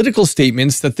political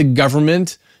statements that the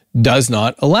government does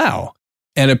not allow.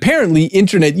 And apparently,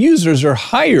 internet users are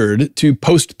hired to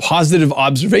post positive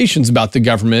observations about the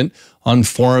government on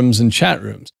forums and chat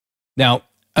rooms. Now,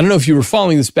 I don't know if you were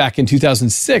following this back in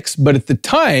 2006, but at the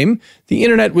time, the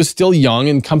internet was still young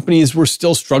and companies were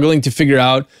still struggling to figure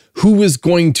out who was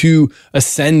going to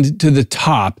ascend to the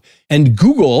top. And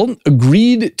Google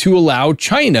agreed to allow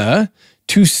China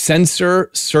to censor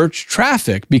search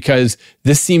traffic because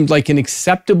this seemed like an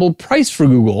acceptable price for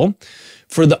Google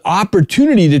for the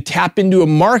opportunity to tap into a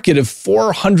market of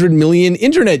 400 million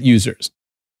internet users.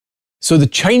 So the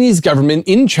Chinese government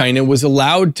in China was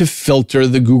allowed to filter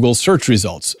the Google search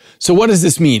results. So what does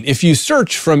this mean? If you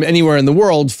search from anywhere in the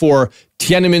world for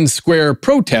Tiananmen Square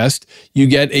protest, you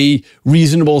get a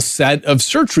reasonable set of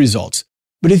search results.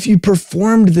 But if you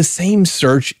performed the same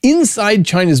search inside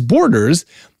China's borders,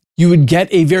 you would get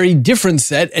a very different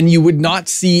set and you would not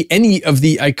see any of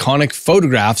the iconic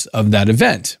photographs of that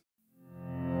event.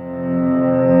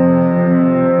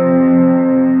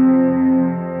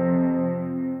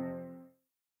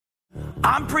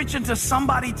 I'm preaching to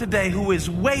somebody today who is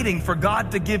waiting for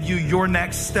God to give you your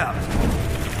next step.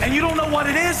 And you don't know what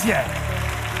it is yet.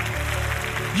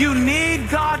 You need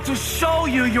God to show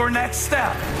you your next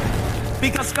step.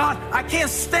 Because God, I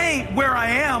can't stay where I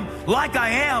am, like I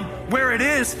am, where it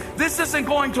is. This isn't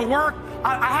going to work.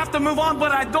 I have to move on,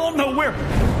 but I don't know where.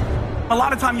 A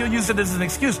lot of time you'll use it as an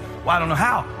excuse. Well, I don't know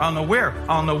how. I don't know where.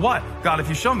 I don't know what. God, if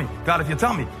you show me. God, if you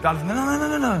tell me. God, if...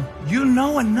 No. You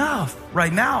know enough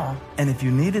right now. And if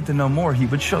you needed to know more, he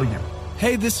would show you.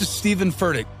 Hey, this is Stephen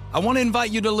Furtick. I want to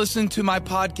invite you to listen to my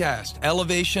podcast,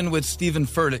 Elevation with Stephen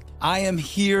Furtick. I am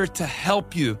here to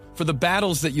help you for the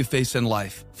battles that you face in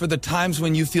life, for the times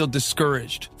when you feel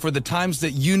discouraged, for the times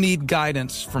that you need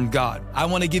guidance from God. I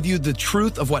want to give you the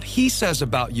truth of what He says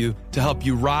about you to help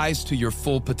you rise to your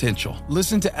full potential.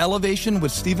 Listen to Elevation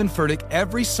with Stephen Furtick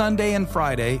every Sunday and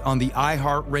Friday on the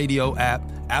iHeartRadio app,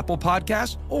 Apple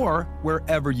Podcasts, or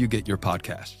wherever you get your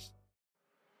podcasts.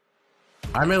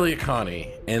 I'm Elliot Connie,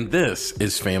 and this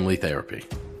is Family Therapy.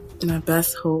 My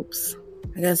best hopes,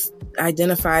 I guess,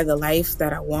 identify the life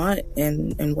that I want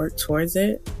and work towards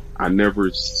it. I never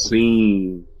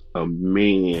seen a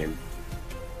man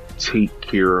take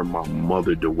care of my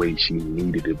mother the way she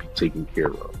needed to be taken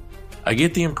care of. I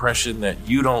get the impression that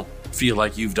you don't feel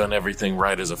like you've done everything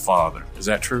right as a father. Is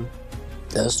that true?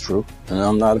 That's true, and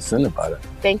I'm not offended by that.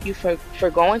 Thank you for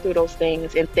going through those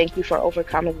things, and thank you for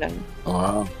overcoming them.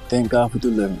 Wow. Thank God for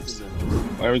deliverance.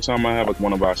 Every time I have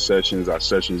one of our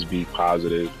sessions be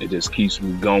positive. It just keeps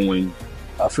me going.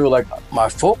 I feel like my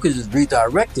focus is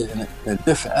redirected in a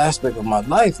different aspect of my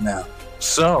life now.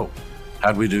 So,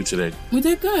 how'd we do today? We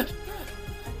did good.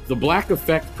 The Black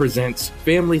Effect presents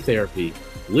Family Therapy.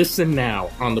 Listen now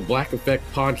on the Black Effect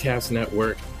Podcast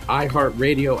Network,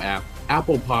 iHeartRadio app,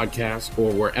 Apple Podcasts,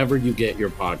 or wherever you get your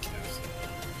podcasts.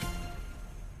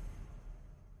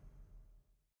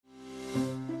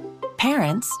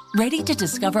 Parents, ready to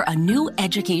discover a new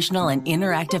educational and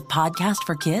interactive podcast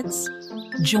for kids?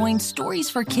 Join Stories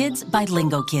for Kids by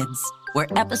Lingo Kids, where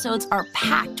episodes are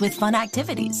packed with fun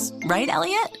activities. Right,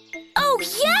 Elliot? Oh,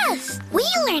 yes! We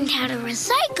learned how to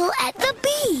recycle at the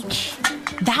beach.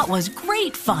 That was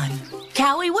great fun.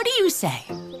 Callie, what do you say?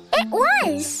 It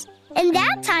was. And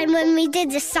that time when we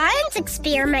did the science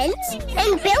experiments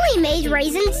and Billy made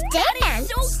raisins dance.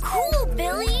 So cool,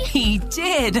 Billy. He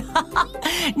did.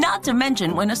 Not to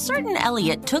mention when a certain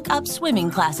Elliot took up swimming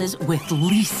classes with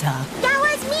Lisa. That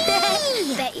was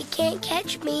me. Bet you can't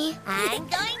catch me. I'm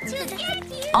going to get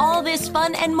you. All this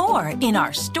fun and more in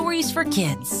our Stories for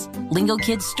Kids. Lingo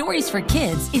Kids Stories for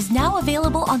Kids is now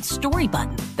available on Story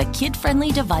Button, the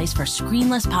kid-friendly device for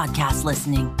screenless podcast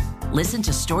listening. Listen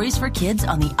to Stories for Kids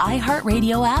on the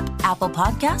iHeartRadio app, Apple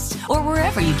Podcasts, or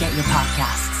wherever you get your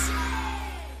podcasts.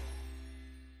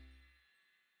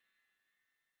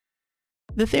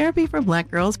 The Therapy for Black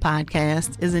Girls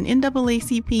podcast is an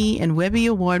NAACP and Webby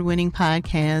Award-winning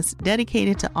podcast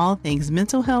dedicated to all things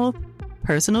mental health,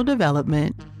 personal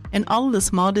development, and all of the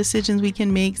small decisions we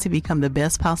can make to become the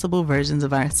best possible versions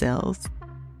of ourselves.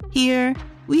 Here,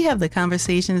 we have the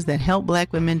conversations that help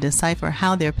Black women decipher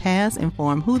how their past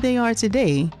inform who they are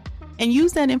today and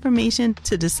use that information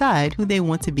to decide who they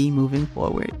want to be moving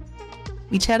forward.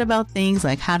 We chat about things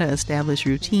like how to establish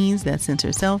routines that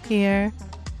center self-care,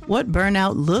 what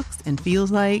burnout looks and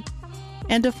feels like,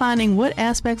 and defining what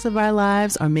aspects of our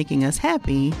lives are making us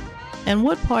happy and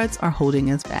what parts are holding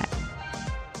us back.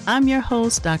 I'm your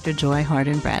host, Dr. Joy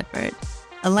Harden Bradford,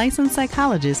 a licensed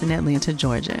psychologist in Atlanta,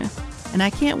 Georgia. And I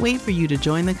can't wait for you to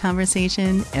join the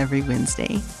conversation every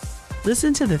Wednesday.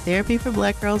 Listen to the Therapy for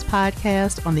Black Girls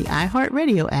podcast on the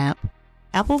iHeartRadio app,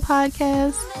 Apple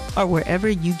Podcasts, or wherever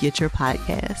you get your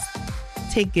podcasts.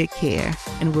 Take good care,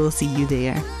 and we'll see you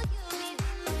there.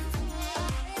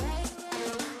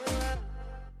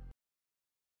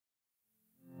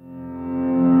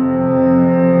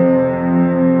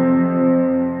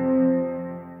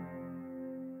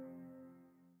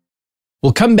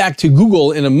 We'll come back to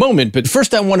Google in a moment, but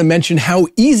first I want to mention how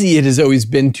easy it has always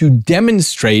been to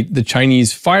demonstrate the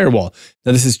Chinese firewall.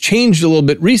 Now, this has changed a little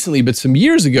bit recently, but some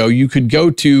years ago, you could go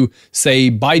to,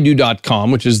 say,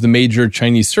 Baidu.com, which is the major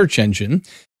Chinese search engine,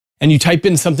 and you type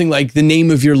in something like the name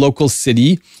of your local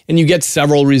city, and you get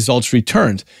several results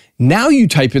returned. Now you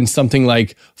type in something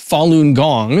like Falun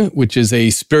Gong, which is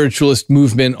a spiritualist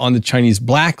movement on the Chinese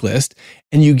blacklist,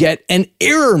 and you get an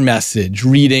error message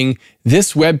reading,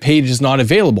 "This web page is not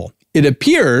available." It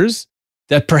appears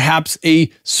that perhaps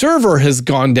a server has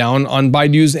gone down on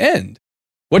Baidu's end.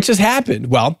 What just happened?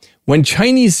 Well, when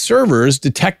Chinese servers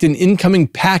detect an incoming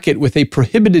packet with a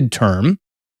prohibited term,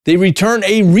 they return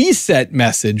a reset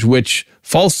message, which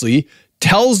falsely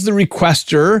tells the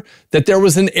requester that there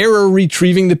was an error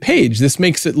retrieving the page. This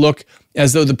makes it look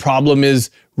as though the problem is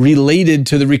related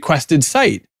to the requested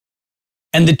site.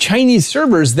 And the Chinese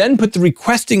servers then put the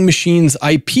requesting machine's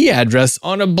IP address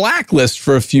on a blacklist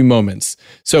for a few moments.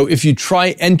 So if you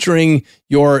try entering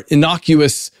your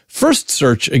innocuous first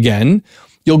search again,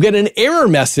 you'll get an error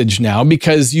message now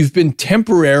because you've been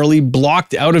temporarily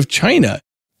blocked out of China.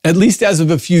 At least as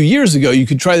of a few years ago, you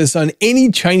could try this on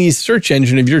any Chinese search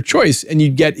engine of your choice and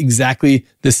you'd get exactly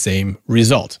the same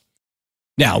result.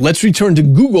 Now, let's return to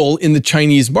Google in the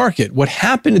Chinese market. What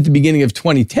happened at the beginning of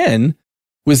 2010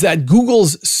 was that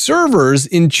Google's servers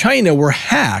in China were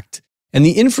hacked and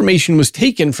the information was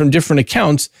taken from different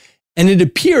accounts, and it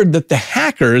appeared that the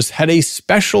hackers had a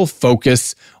special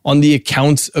focus on the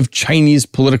accounts of Chinese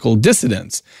political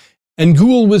dissidents. And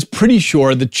Google was pretty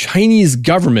sure the Chinese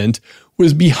government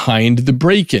was behind the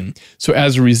break-in. So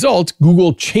as a result,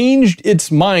 Google changed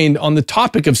its mind on the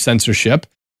topic of censorship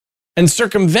and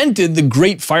circumvented the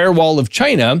Great Firewall of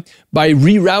China by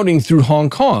rerouting through Hong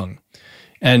Kong.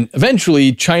 And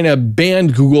eventually, China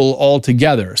banned Google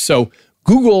altogether. So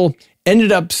Google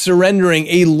ended up surrendering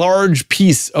a large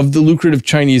piece of the lucrative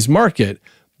Chinese market.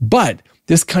 But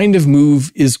this kind of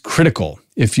move is critical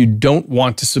if you don't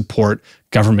want to support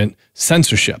government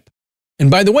censorship. And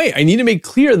by the way, I need to make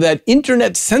clear that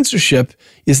internet censorship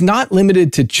is not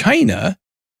limited to China.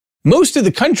 Most of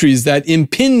the countries that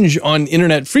impinge on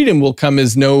internet freedom will come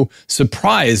as no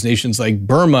surprise. Nations like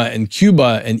Burma and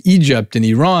Cuba and Egypt and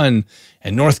Iran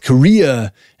and North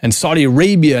Korea and Saudi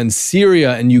Arabia and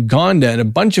Syria and Uganda and a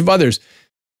bunch of others.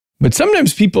 But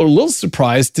sometimes people are a little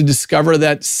surprised to discover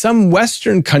that some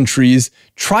Western countries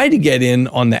try to get in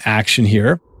on the action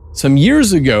here. Some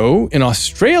years ago in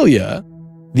Australia,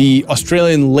 the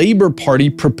Australian Labor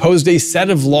Party proposed a set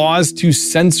of laws to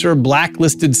censor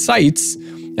blacklisted sites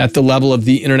at the level of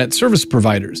the internet service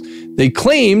providers. They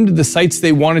claimed the sites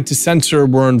they wanted to censor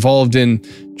were involved in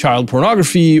child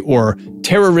pornography or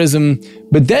terrorism,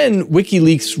 but then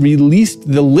WikiLeaks released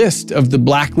the list of the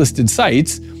blacklisted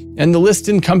sites, and the list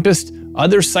encompassed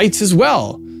other sites as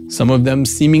well, some of them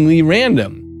seemingly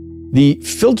random. The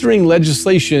filtering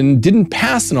legislation didn't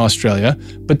pass in Australia,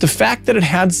 but the fact that it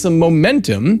had some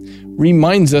momentum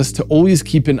reminds us to always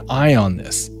keep an eye on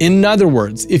this. In other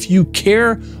words, if you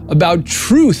care about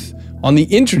truth on the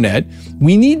internet,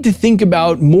 we need to think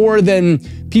about more than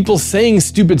people saying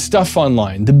stupid stuff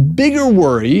online. The bigger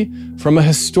worry from a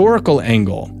historical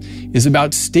angle is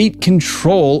about state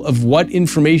control of what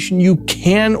information you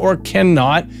can or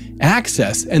cannot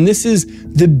access. And this is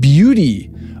the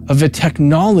beauty of a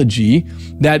technology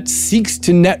that seeks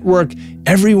to network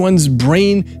everyone's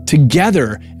brain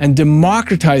together and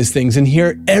democratize things and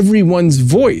hear everyone's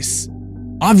voice.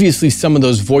 Obviously, some of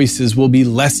those voices will be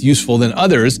less useful than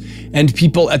others, and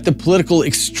people at the political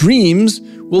extremes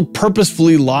will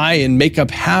purposefully lie and make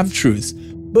up half-truths.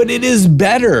 But it is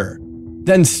better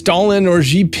than Stalin or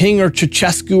Xi Jinping or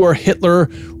Ceausescu or Hitler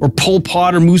or Pol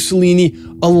Pot or Mussolini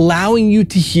allowing you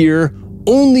to hear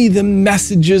only the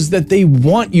messages that they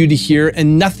want you to hear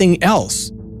and nothing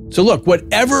else. So look,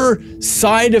 whatever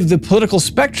side of the political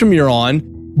spectrum you're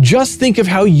on, just think of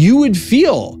how you would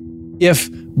feel if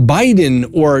Biden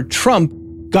or Trump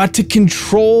got to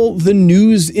control the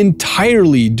news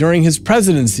entirely during his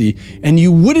presidency and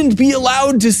you wouldn't be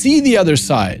allowed to see the other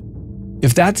side.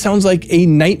 If that sounds like a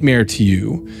nightmare to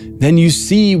you, then you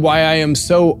see why I am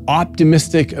so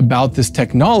optimistic about this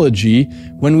technology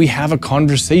when we have a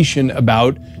conversation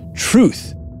about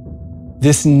truth.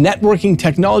 This networking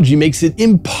technology makes it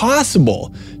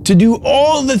impossible to do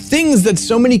all the things that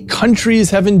so many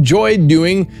countries have enjoyed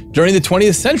doing during the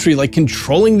 20th century, like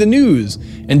controlling the news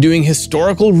and doing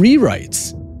historical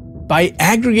rewrites. By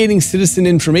aggregating citizen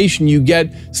information, you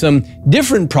get some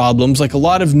different problems, like a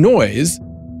lot of noise,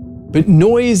 but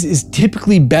noise is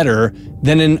typically better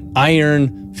than an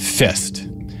iron fist.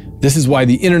 This is why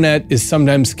the internet is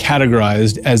sometimes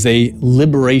categorized as a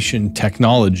liberation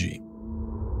technology.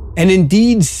 And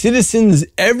indeed, citizens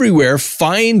everywhere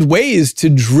find ways to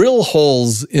drill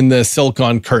holes in the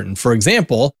Silicon Curtain. For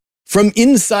example, from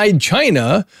inside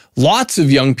China, lots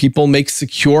of young people make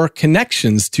secure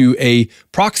connections to a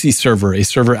proxy server, a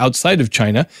server outside of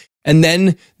China. And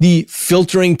then the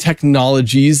filtering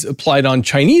technologies applied on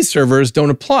Chinese servers don't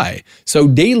apply. So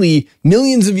daily,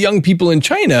 millions of young people in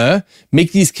China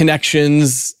make these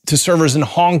connections to servers in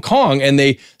Hong Kong, and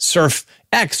they surf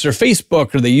X or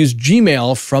Facebook, or they use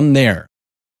Gmail from there.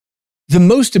 The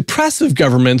most oppressive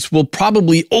governments will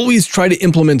probably always try to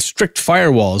implement strict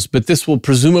firewalls, but this will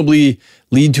presumably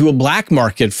lead to a black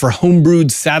market for homebrewed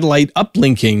satellite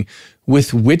uplinking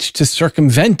with which to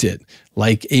circumvent it,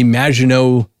 like a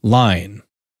Maginot Line.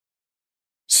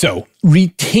 So,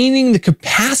 retaining the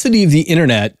capacity of the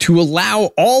internet to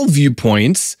allow all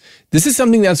viewpoints, this is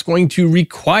something that's going to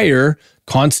require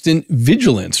constant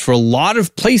vigilance. For a lot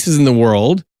of places in the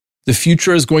world, the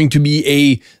future is going to be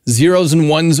a zeros and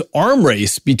ones arm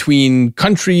race between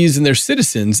countries and their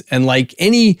citizens. And like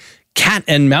any cat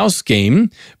and mouse game,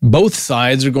 both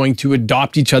sides are going to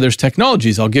adopt each other's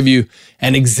technologies. I'll give you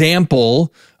an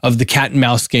example of the cat and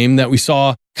mouse game that we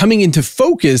saw coming into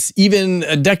focus even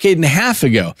a decade and a half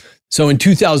ago. So in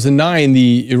 2009,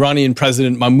 the Iranian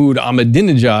president Mahmoud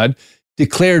Ahmadinejad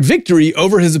declared victory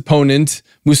over his opponent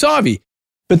Mousavi.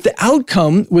 But the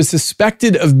outcome was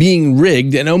suspected of being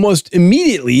rigged, and almost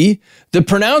immediately, the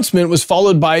pronouncement was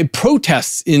followed by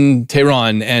protests in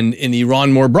Tehran and in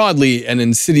Iran more broadly and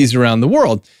in cities around the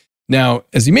world. Now,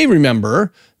 as you may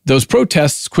remember, those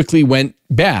protests quickly went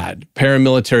bad.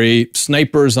 Paramilitary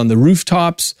snipers on the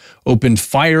rooftops opened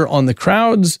fire on the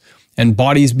crowds, and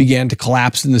bodies began to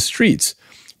collapse in the streets.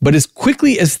 But as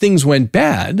quickly as things went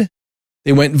bad,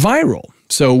 they went viral.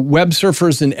 So web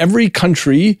surfers in every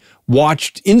country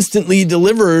watched instantly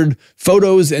delivered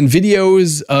photos and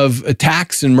videos of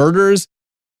attacks and murders.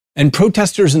 And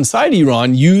protesters inside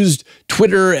Iran used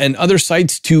Twitter and other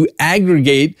sites to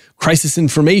aggregate crisis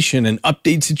information and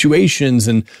update situations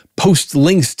and post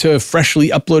links to freshly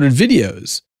uploaded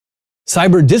videos.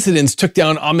 Cyber dissidents took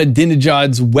down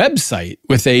Ahmadinejad's website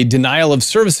with a denial of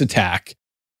service attack.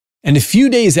 And a few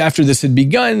days after this had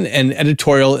begun, an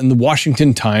editorial in the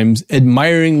Washington Times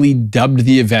admiringly dubbed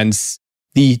the events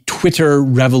the Twitter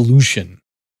revolution.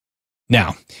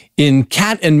 Now, in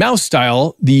cat and mouse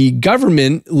style, the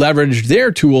government leveraged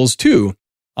their tools too.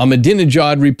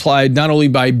 Ahmadinejad replied not only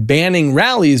by banning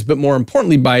rallies, but more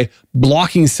importantly by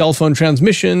blocking cell phone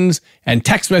transmissions and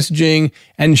text messaging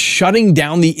and shutting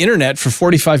down the internet for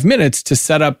 45 minutes to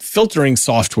set up filtering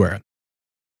software.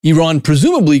 Iran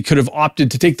presumably could have opted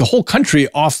to take the whole country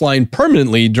offline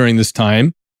permanently during this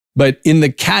time, but in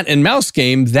the cat and mouse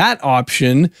game, that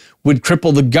option would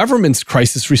cripple the government's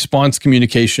crisis response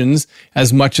communications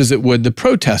as much as it would the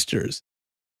protesters.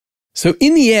 So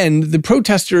in the end, the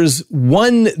protesters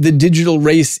won the digital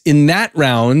race in that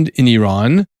round in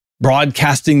Iran,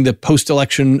 broadcasting the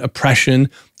post-election oppression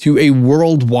to a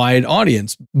worldwide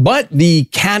audience. But the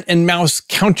cat and mouse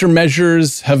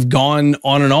countermeasures have gone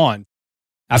on and on.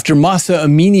 After Mahsa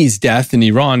Amini's death in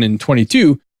Iran in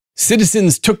 2022,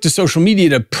 citizens took to social media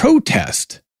to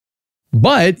protest.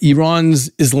 But Iran's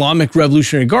Islamic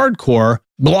Revolutionary Guard Corps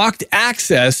blocked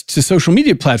access to social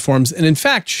media platforms and in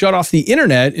fact shut off the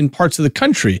internet in parts of the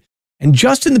country. And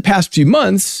just in the past few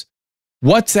months,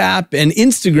 WhatsApp and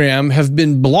Instagram have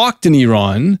been blocked in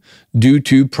Iran due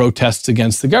to protests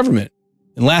against the government.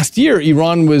 And last year,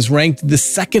 Iran was ranked the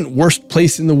second worst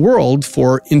place in the world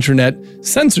for internet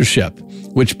censorship,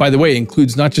 which, by the way,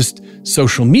 includes not just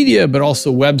social media, but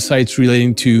also websites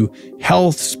relating to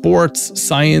health, sports,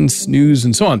 science, news,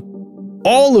 and so on.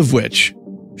 All of which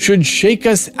should shake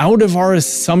us out of our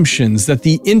assumptions that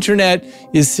the internet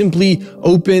is simply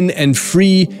open and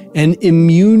free and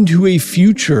immune to a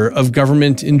future of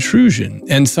government intrusion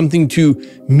and something to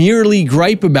merely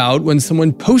gripe about when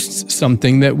someone posts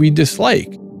something that we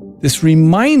dislike. This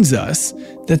reminds us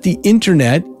that the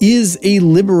internet is a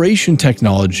liberation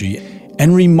technology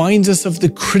and reminds us of the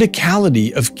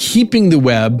criticality of keeping the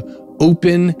web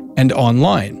open and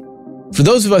online. For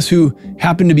those of us who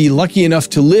happen to be lucky enough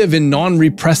to live in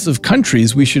non-repressive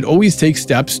countries, we should always take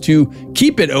steps to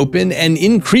keep it open and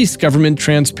increase government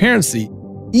transparency,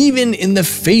 even in the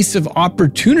face of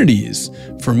opportunities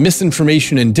for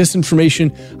misinformation and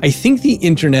disinformation. I think the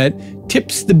internet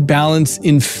tips the balance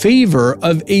in favor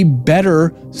of a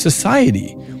better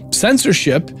society.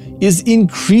 Censorship is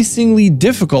increasingly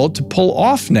difficult to pull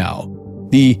off now.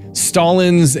 The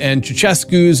Stalins and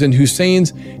Ceausescus and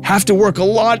Husseins have to work a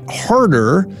lot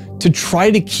harder to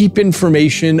try to keep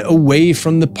information away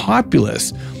from the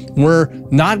populace. We're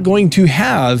not going to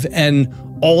have an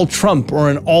all-Trump or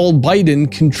an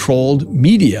all-Biden controlled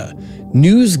media.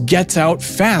 News gets out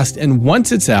fast, and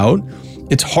once it's out,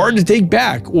 it's hard to take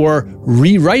back or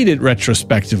rewrite it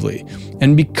retrospectively.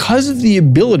 And because of the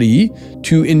ability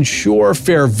to ensure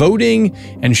fair voting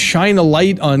and shine a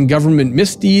light on government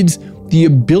misdeeds, the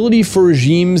ability for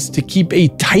regimes to keep a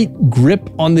tight grip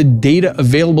on the data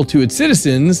available to its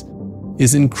citizens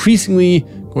is increasingly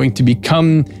going to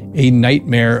become a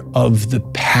nightmare of the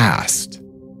past.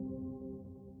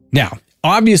 Now,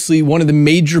 obviously, one of the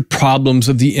major problems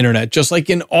of the internet, just like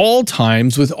in all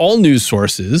times with all news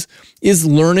sources, is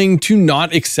learning to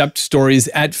not accept stories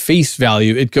at face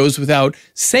value. It goes without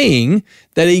saying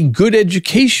that a good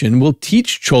education will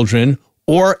teach children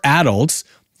or adults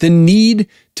the need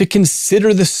to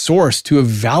consider the source, to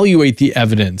evaluate the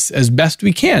evidence as best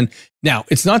we can. Now,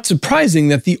 it's not surprising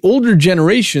that the older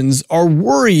generations are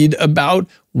worried about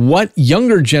what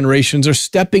younger generations are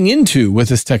stepping into with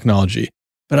this technology.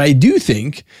 But I do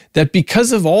think that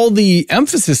because of all the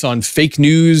emphasis on fake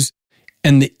news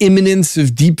and the imminence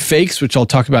of deep fakes, which I'll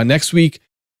talk about next week,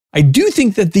 I do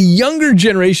think that the younger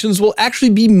generations will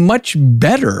actually be much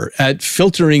better at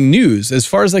filtering news. As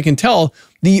far as I can tell,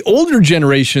 the older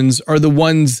generations are the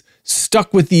ones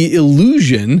stuck with the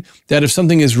illusion that if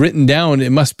something is written down,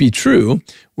 it must be true,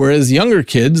 whereas younger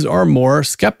kids are more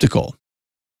skeptical.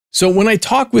 So when I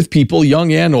talk with people,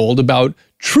 young and old, about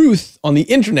truth on the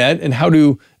internet and how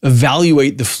to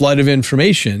evaluate the flood of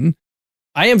information,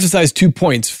 I emphasize 2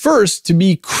 points. First, to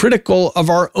be critical of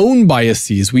our own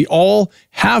biases. We all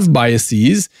have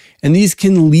biases, and these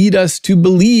can lead us to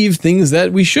believe things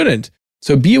that we shouldn't.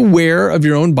 So be aware of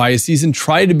your own biases and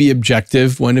try to be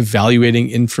objective when evaluating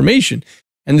information.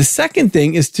 And the second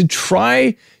thing is to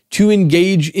try to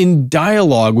engage in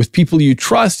dialogue with people you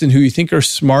trust and who you think are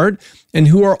smart and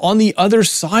who are on the other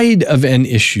side of an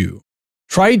issue.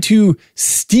 Try to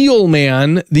steel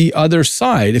man the other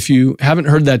side. If you haven't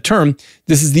heard that term,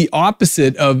 this is the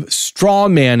opposite of straw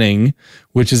manning,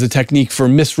 which is a technique for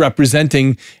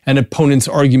misrepresenting an opponent's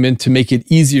argument to make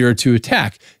it easier to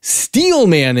attack. Steel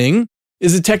manning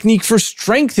is a technique for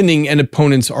strengthening an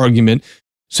opponent's argument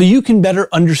so you can better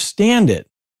understand it.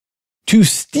 To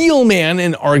steel man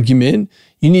an argument,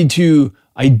 you need to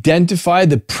identify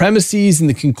the premises and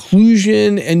the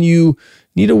conclusion, and you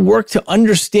need to work to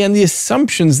understand the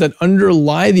assumptions that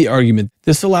underlie the argument.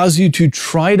 This allows you to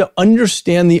try to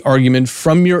understand the argument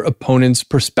from your opponent's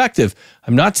perspective.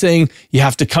 I'm not saying you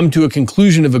have to come to a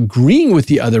conclusion of agreeing with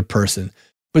the other person,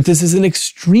 but this is an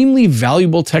extremely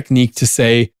valuable technique to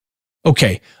say,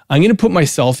 okay, I'm going to put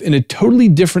myself in a totally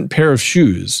different pair of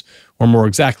shoes, or more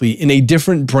exactly, in a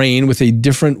different brain with a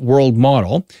different world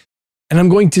model, and I'm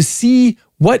going to see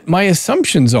what my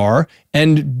assumptions are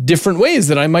and different ways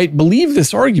that I might believe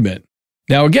this argument.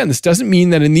 Now, again, this doesn't mean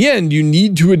that in the end you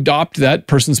need to adopt that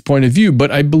person's point of view,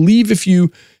 but I believe if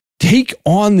you take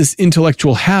on this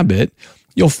intellectual habit,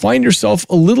 you'll find yourself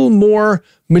a little more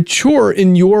mature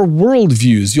in your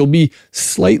worldviews. You'll be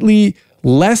slightly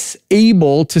less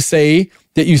able to say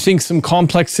that you think some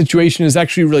complex situation is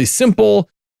actually really simple,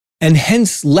 and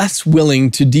hence less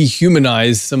willing to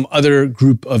dehumanize some other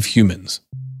group of humans.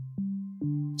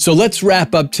 So let's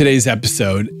wrap up today's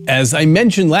episode. As I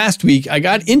mentioned last week, I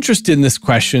got interested in this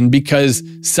question because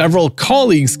several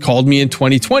colleagues called me in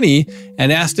 2020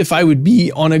 and asked if I would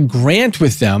be on a grant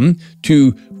with them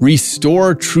to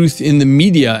restore truth in the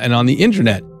media and on the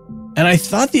internet. And I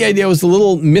thought the idea was a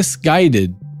little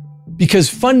misguided because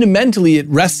fundamentally it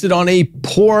rested on a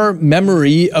poor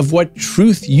memory of what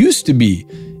truth used to be,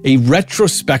 a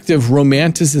retrospective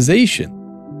romanticization.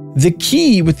 The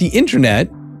key with the internet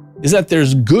is that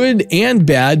there's good and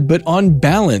bad, but on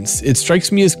balance, it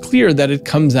strikes me as clear that it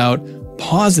comes out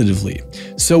positively.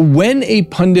 So when a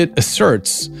pundit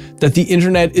asserts that the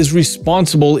internet is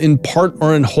responsible in part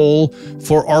or in whole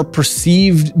for our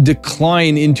perceived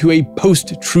decline into a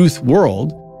post-truth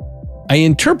world, I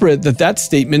interpret that that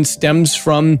statement stems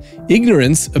from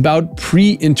ignorance about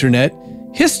pre-internet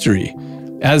history.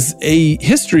 As a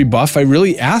history buff, I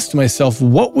really asked myself,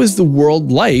 what was the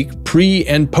world like pre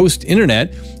and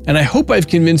post-internet? And I hope I've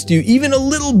convinced you even a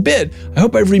little bit. I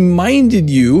hope I've reminded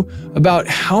you about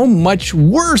how much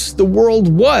worse the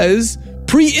world was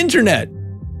pre-internet.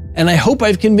 And I hope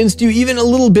I've convinced you even a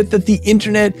little bit that the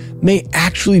internet may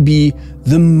actually be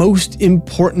the most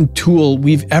important tool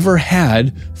we've ever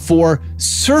had for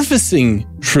surfacing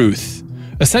truth.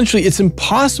 Essentially, it's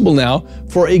impossible now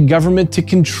for a government to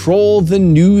control the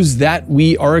news that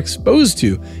we are exposed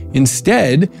to.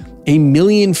 Instead, 1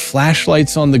 million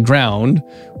flashlights on the ground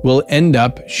will end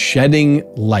up shedding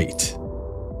light.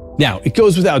 Now, it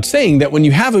goes without saying that when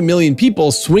you have 1 million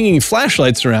people swinging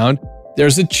flashlights around,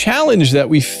 there's a challenge that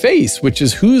we face, which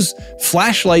is whose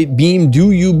flashlight beam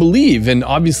do you believe? And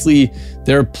obviously,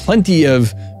 there are plenty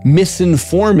of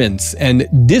misinformants and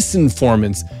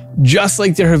disinformants, just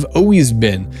like there have always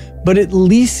been. But at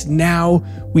least now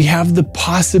we have the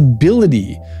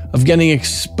possibility of getting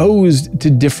exposed to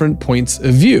different points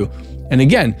of view. And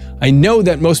again, I know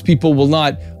that most people will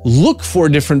not look for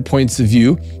different points of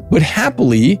view, but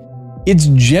happily, it's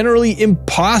generally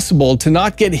impossible to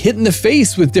not get hit in the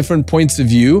face with different points of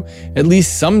view, at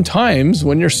least sometimes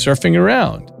when you're surfing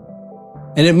around.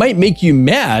 And it might make you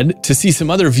mad to see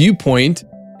some other viewpoint,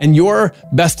 and your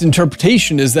best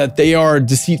interpretation is that they are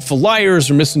deceitful liars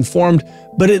or misinformed,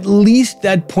 but at least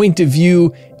that point of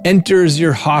view enters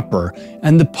your hopper,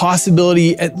 and the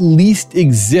possibility at least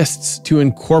exists to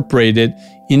incorporate it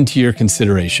into your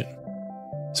consideration.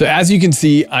 So as you can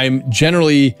see, I'm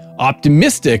generally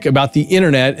optimistic about the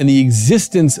internet and the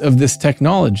existence of this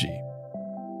technology.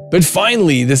 But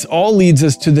finally, this all leads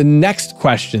us to the next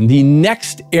question, the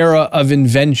next era of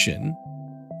invention,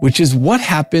 which is what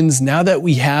happens now that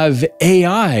we have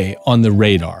AI on the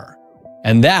radar.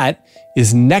 And that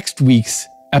is next week's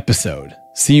episode.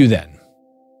 See you then.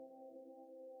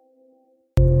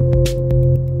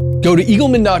 Go to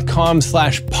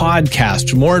eagleman.com/podcast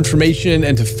for more information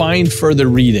and to find further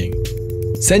reading.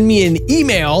 Send me an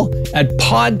email at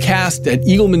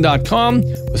podcast@eagleman.com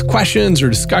with questions or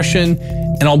discussion,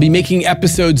 and I'll be making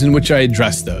episodes in which I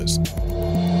address those.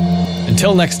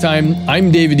 Until next time,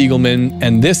 I'm David Eagleman,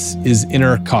 and this is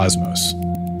Inner Cosmos.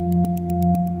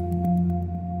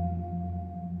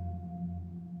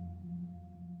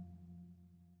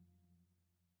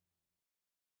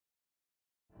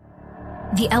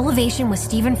 The Elevation with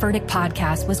Stephen Furtick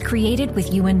podcast was created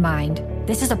with you in mind.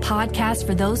 This is a podcast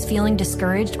for those feeling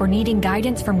discouraged or needing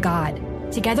guidance from God.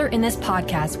 Together in this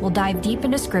podcast, we'll dive deep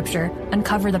into Scripture,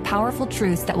 uncover the powerful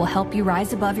truths that will help you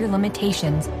rise above your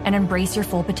limitations and embrace your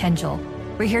full potential.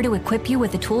 We're here to equip you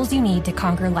with the tools you need to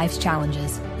conquer life's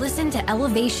challenges. Listen to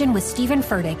Elevation with Stephen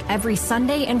Furtick every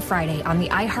Sunday and Friday on the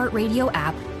iHeartRadio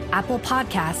app, Apple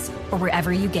Podcasts, or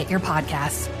wherever you get your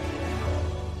podcasts.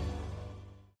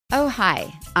 Oh,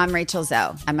 hi, I'm Rachel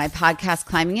Zoe, and my podcast,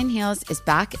 Climbing in Heels, is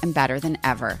back and better than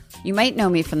ever. You might know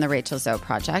me from the Rachel Zoe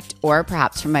Project, or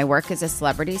perhaps from my work as a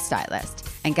celebrity stylist.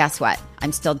 And guess what?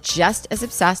 I'm still just as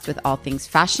obsessed with all things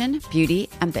fashion, beauty,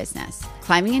 and business.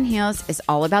 Climbing in Heels is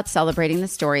all about celebrating the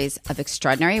stories of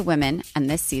extraordinary women, and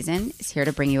this season is here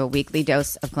to bring you a weekly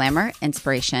dose of glamour,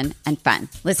 inspiration, and fun.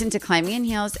 Listen to Climbing in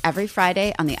Heels every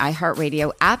Friday on the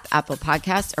iHeartRadio app, Apple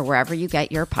Podcasts, or wherever you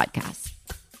get your podcasts.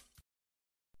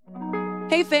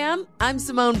 Hey fam, I'm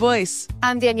Simone Boyce.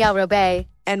 I'm Danielle Robay.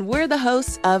 And we're the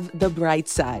hosts of The Bright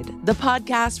Side, the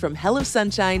podcast from Hello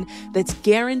Sunshine that's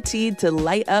guaranteed to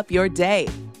light up your day.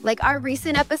 Like our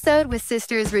recent episode with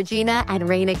sisters Regina and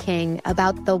Raina King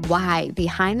about the why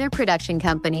behind their production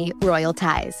company, Royal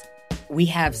Ties. We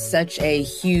have such a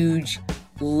huge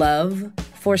love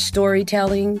for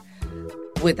storytelling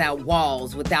without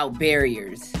walls, without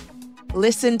barriers.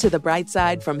 Listen to The Bright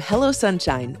Side from Hello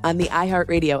Sunshine on the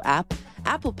iHeartRadio app,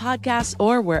 Apple Podcasts,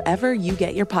 or wherever you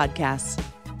get your podcasts.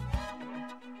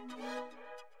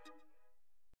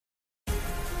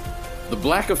 The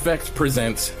Black Effect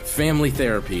presents Family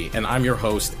Therapy, and I'm your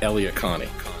host, Elliot Connie.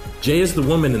 Jay is the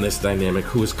woman in this dynamic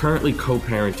who is currently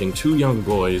co-parenting 2 young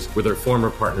boys with her former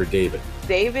partner, David.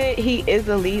 David, he is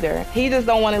a leader. He just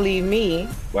don't want to leave me.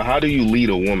 But how do you lead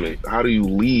a woman? How do you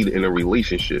lead in a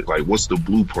relationship? Like, what's the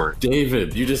blueprint?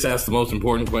 David, you just asked the most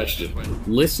important question.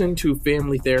 Listen to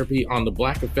Family Therapy on the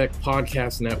Black Effect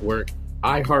Podcast Network,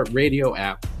 iHeartRadio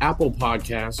app, Apple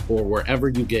Podcasts, or wherever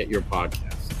you get your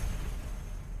podcasts.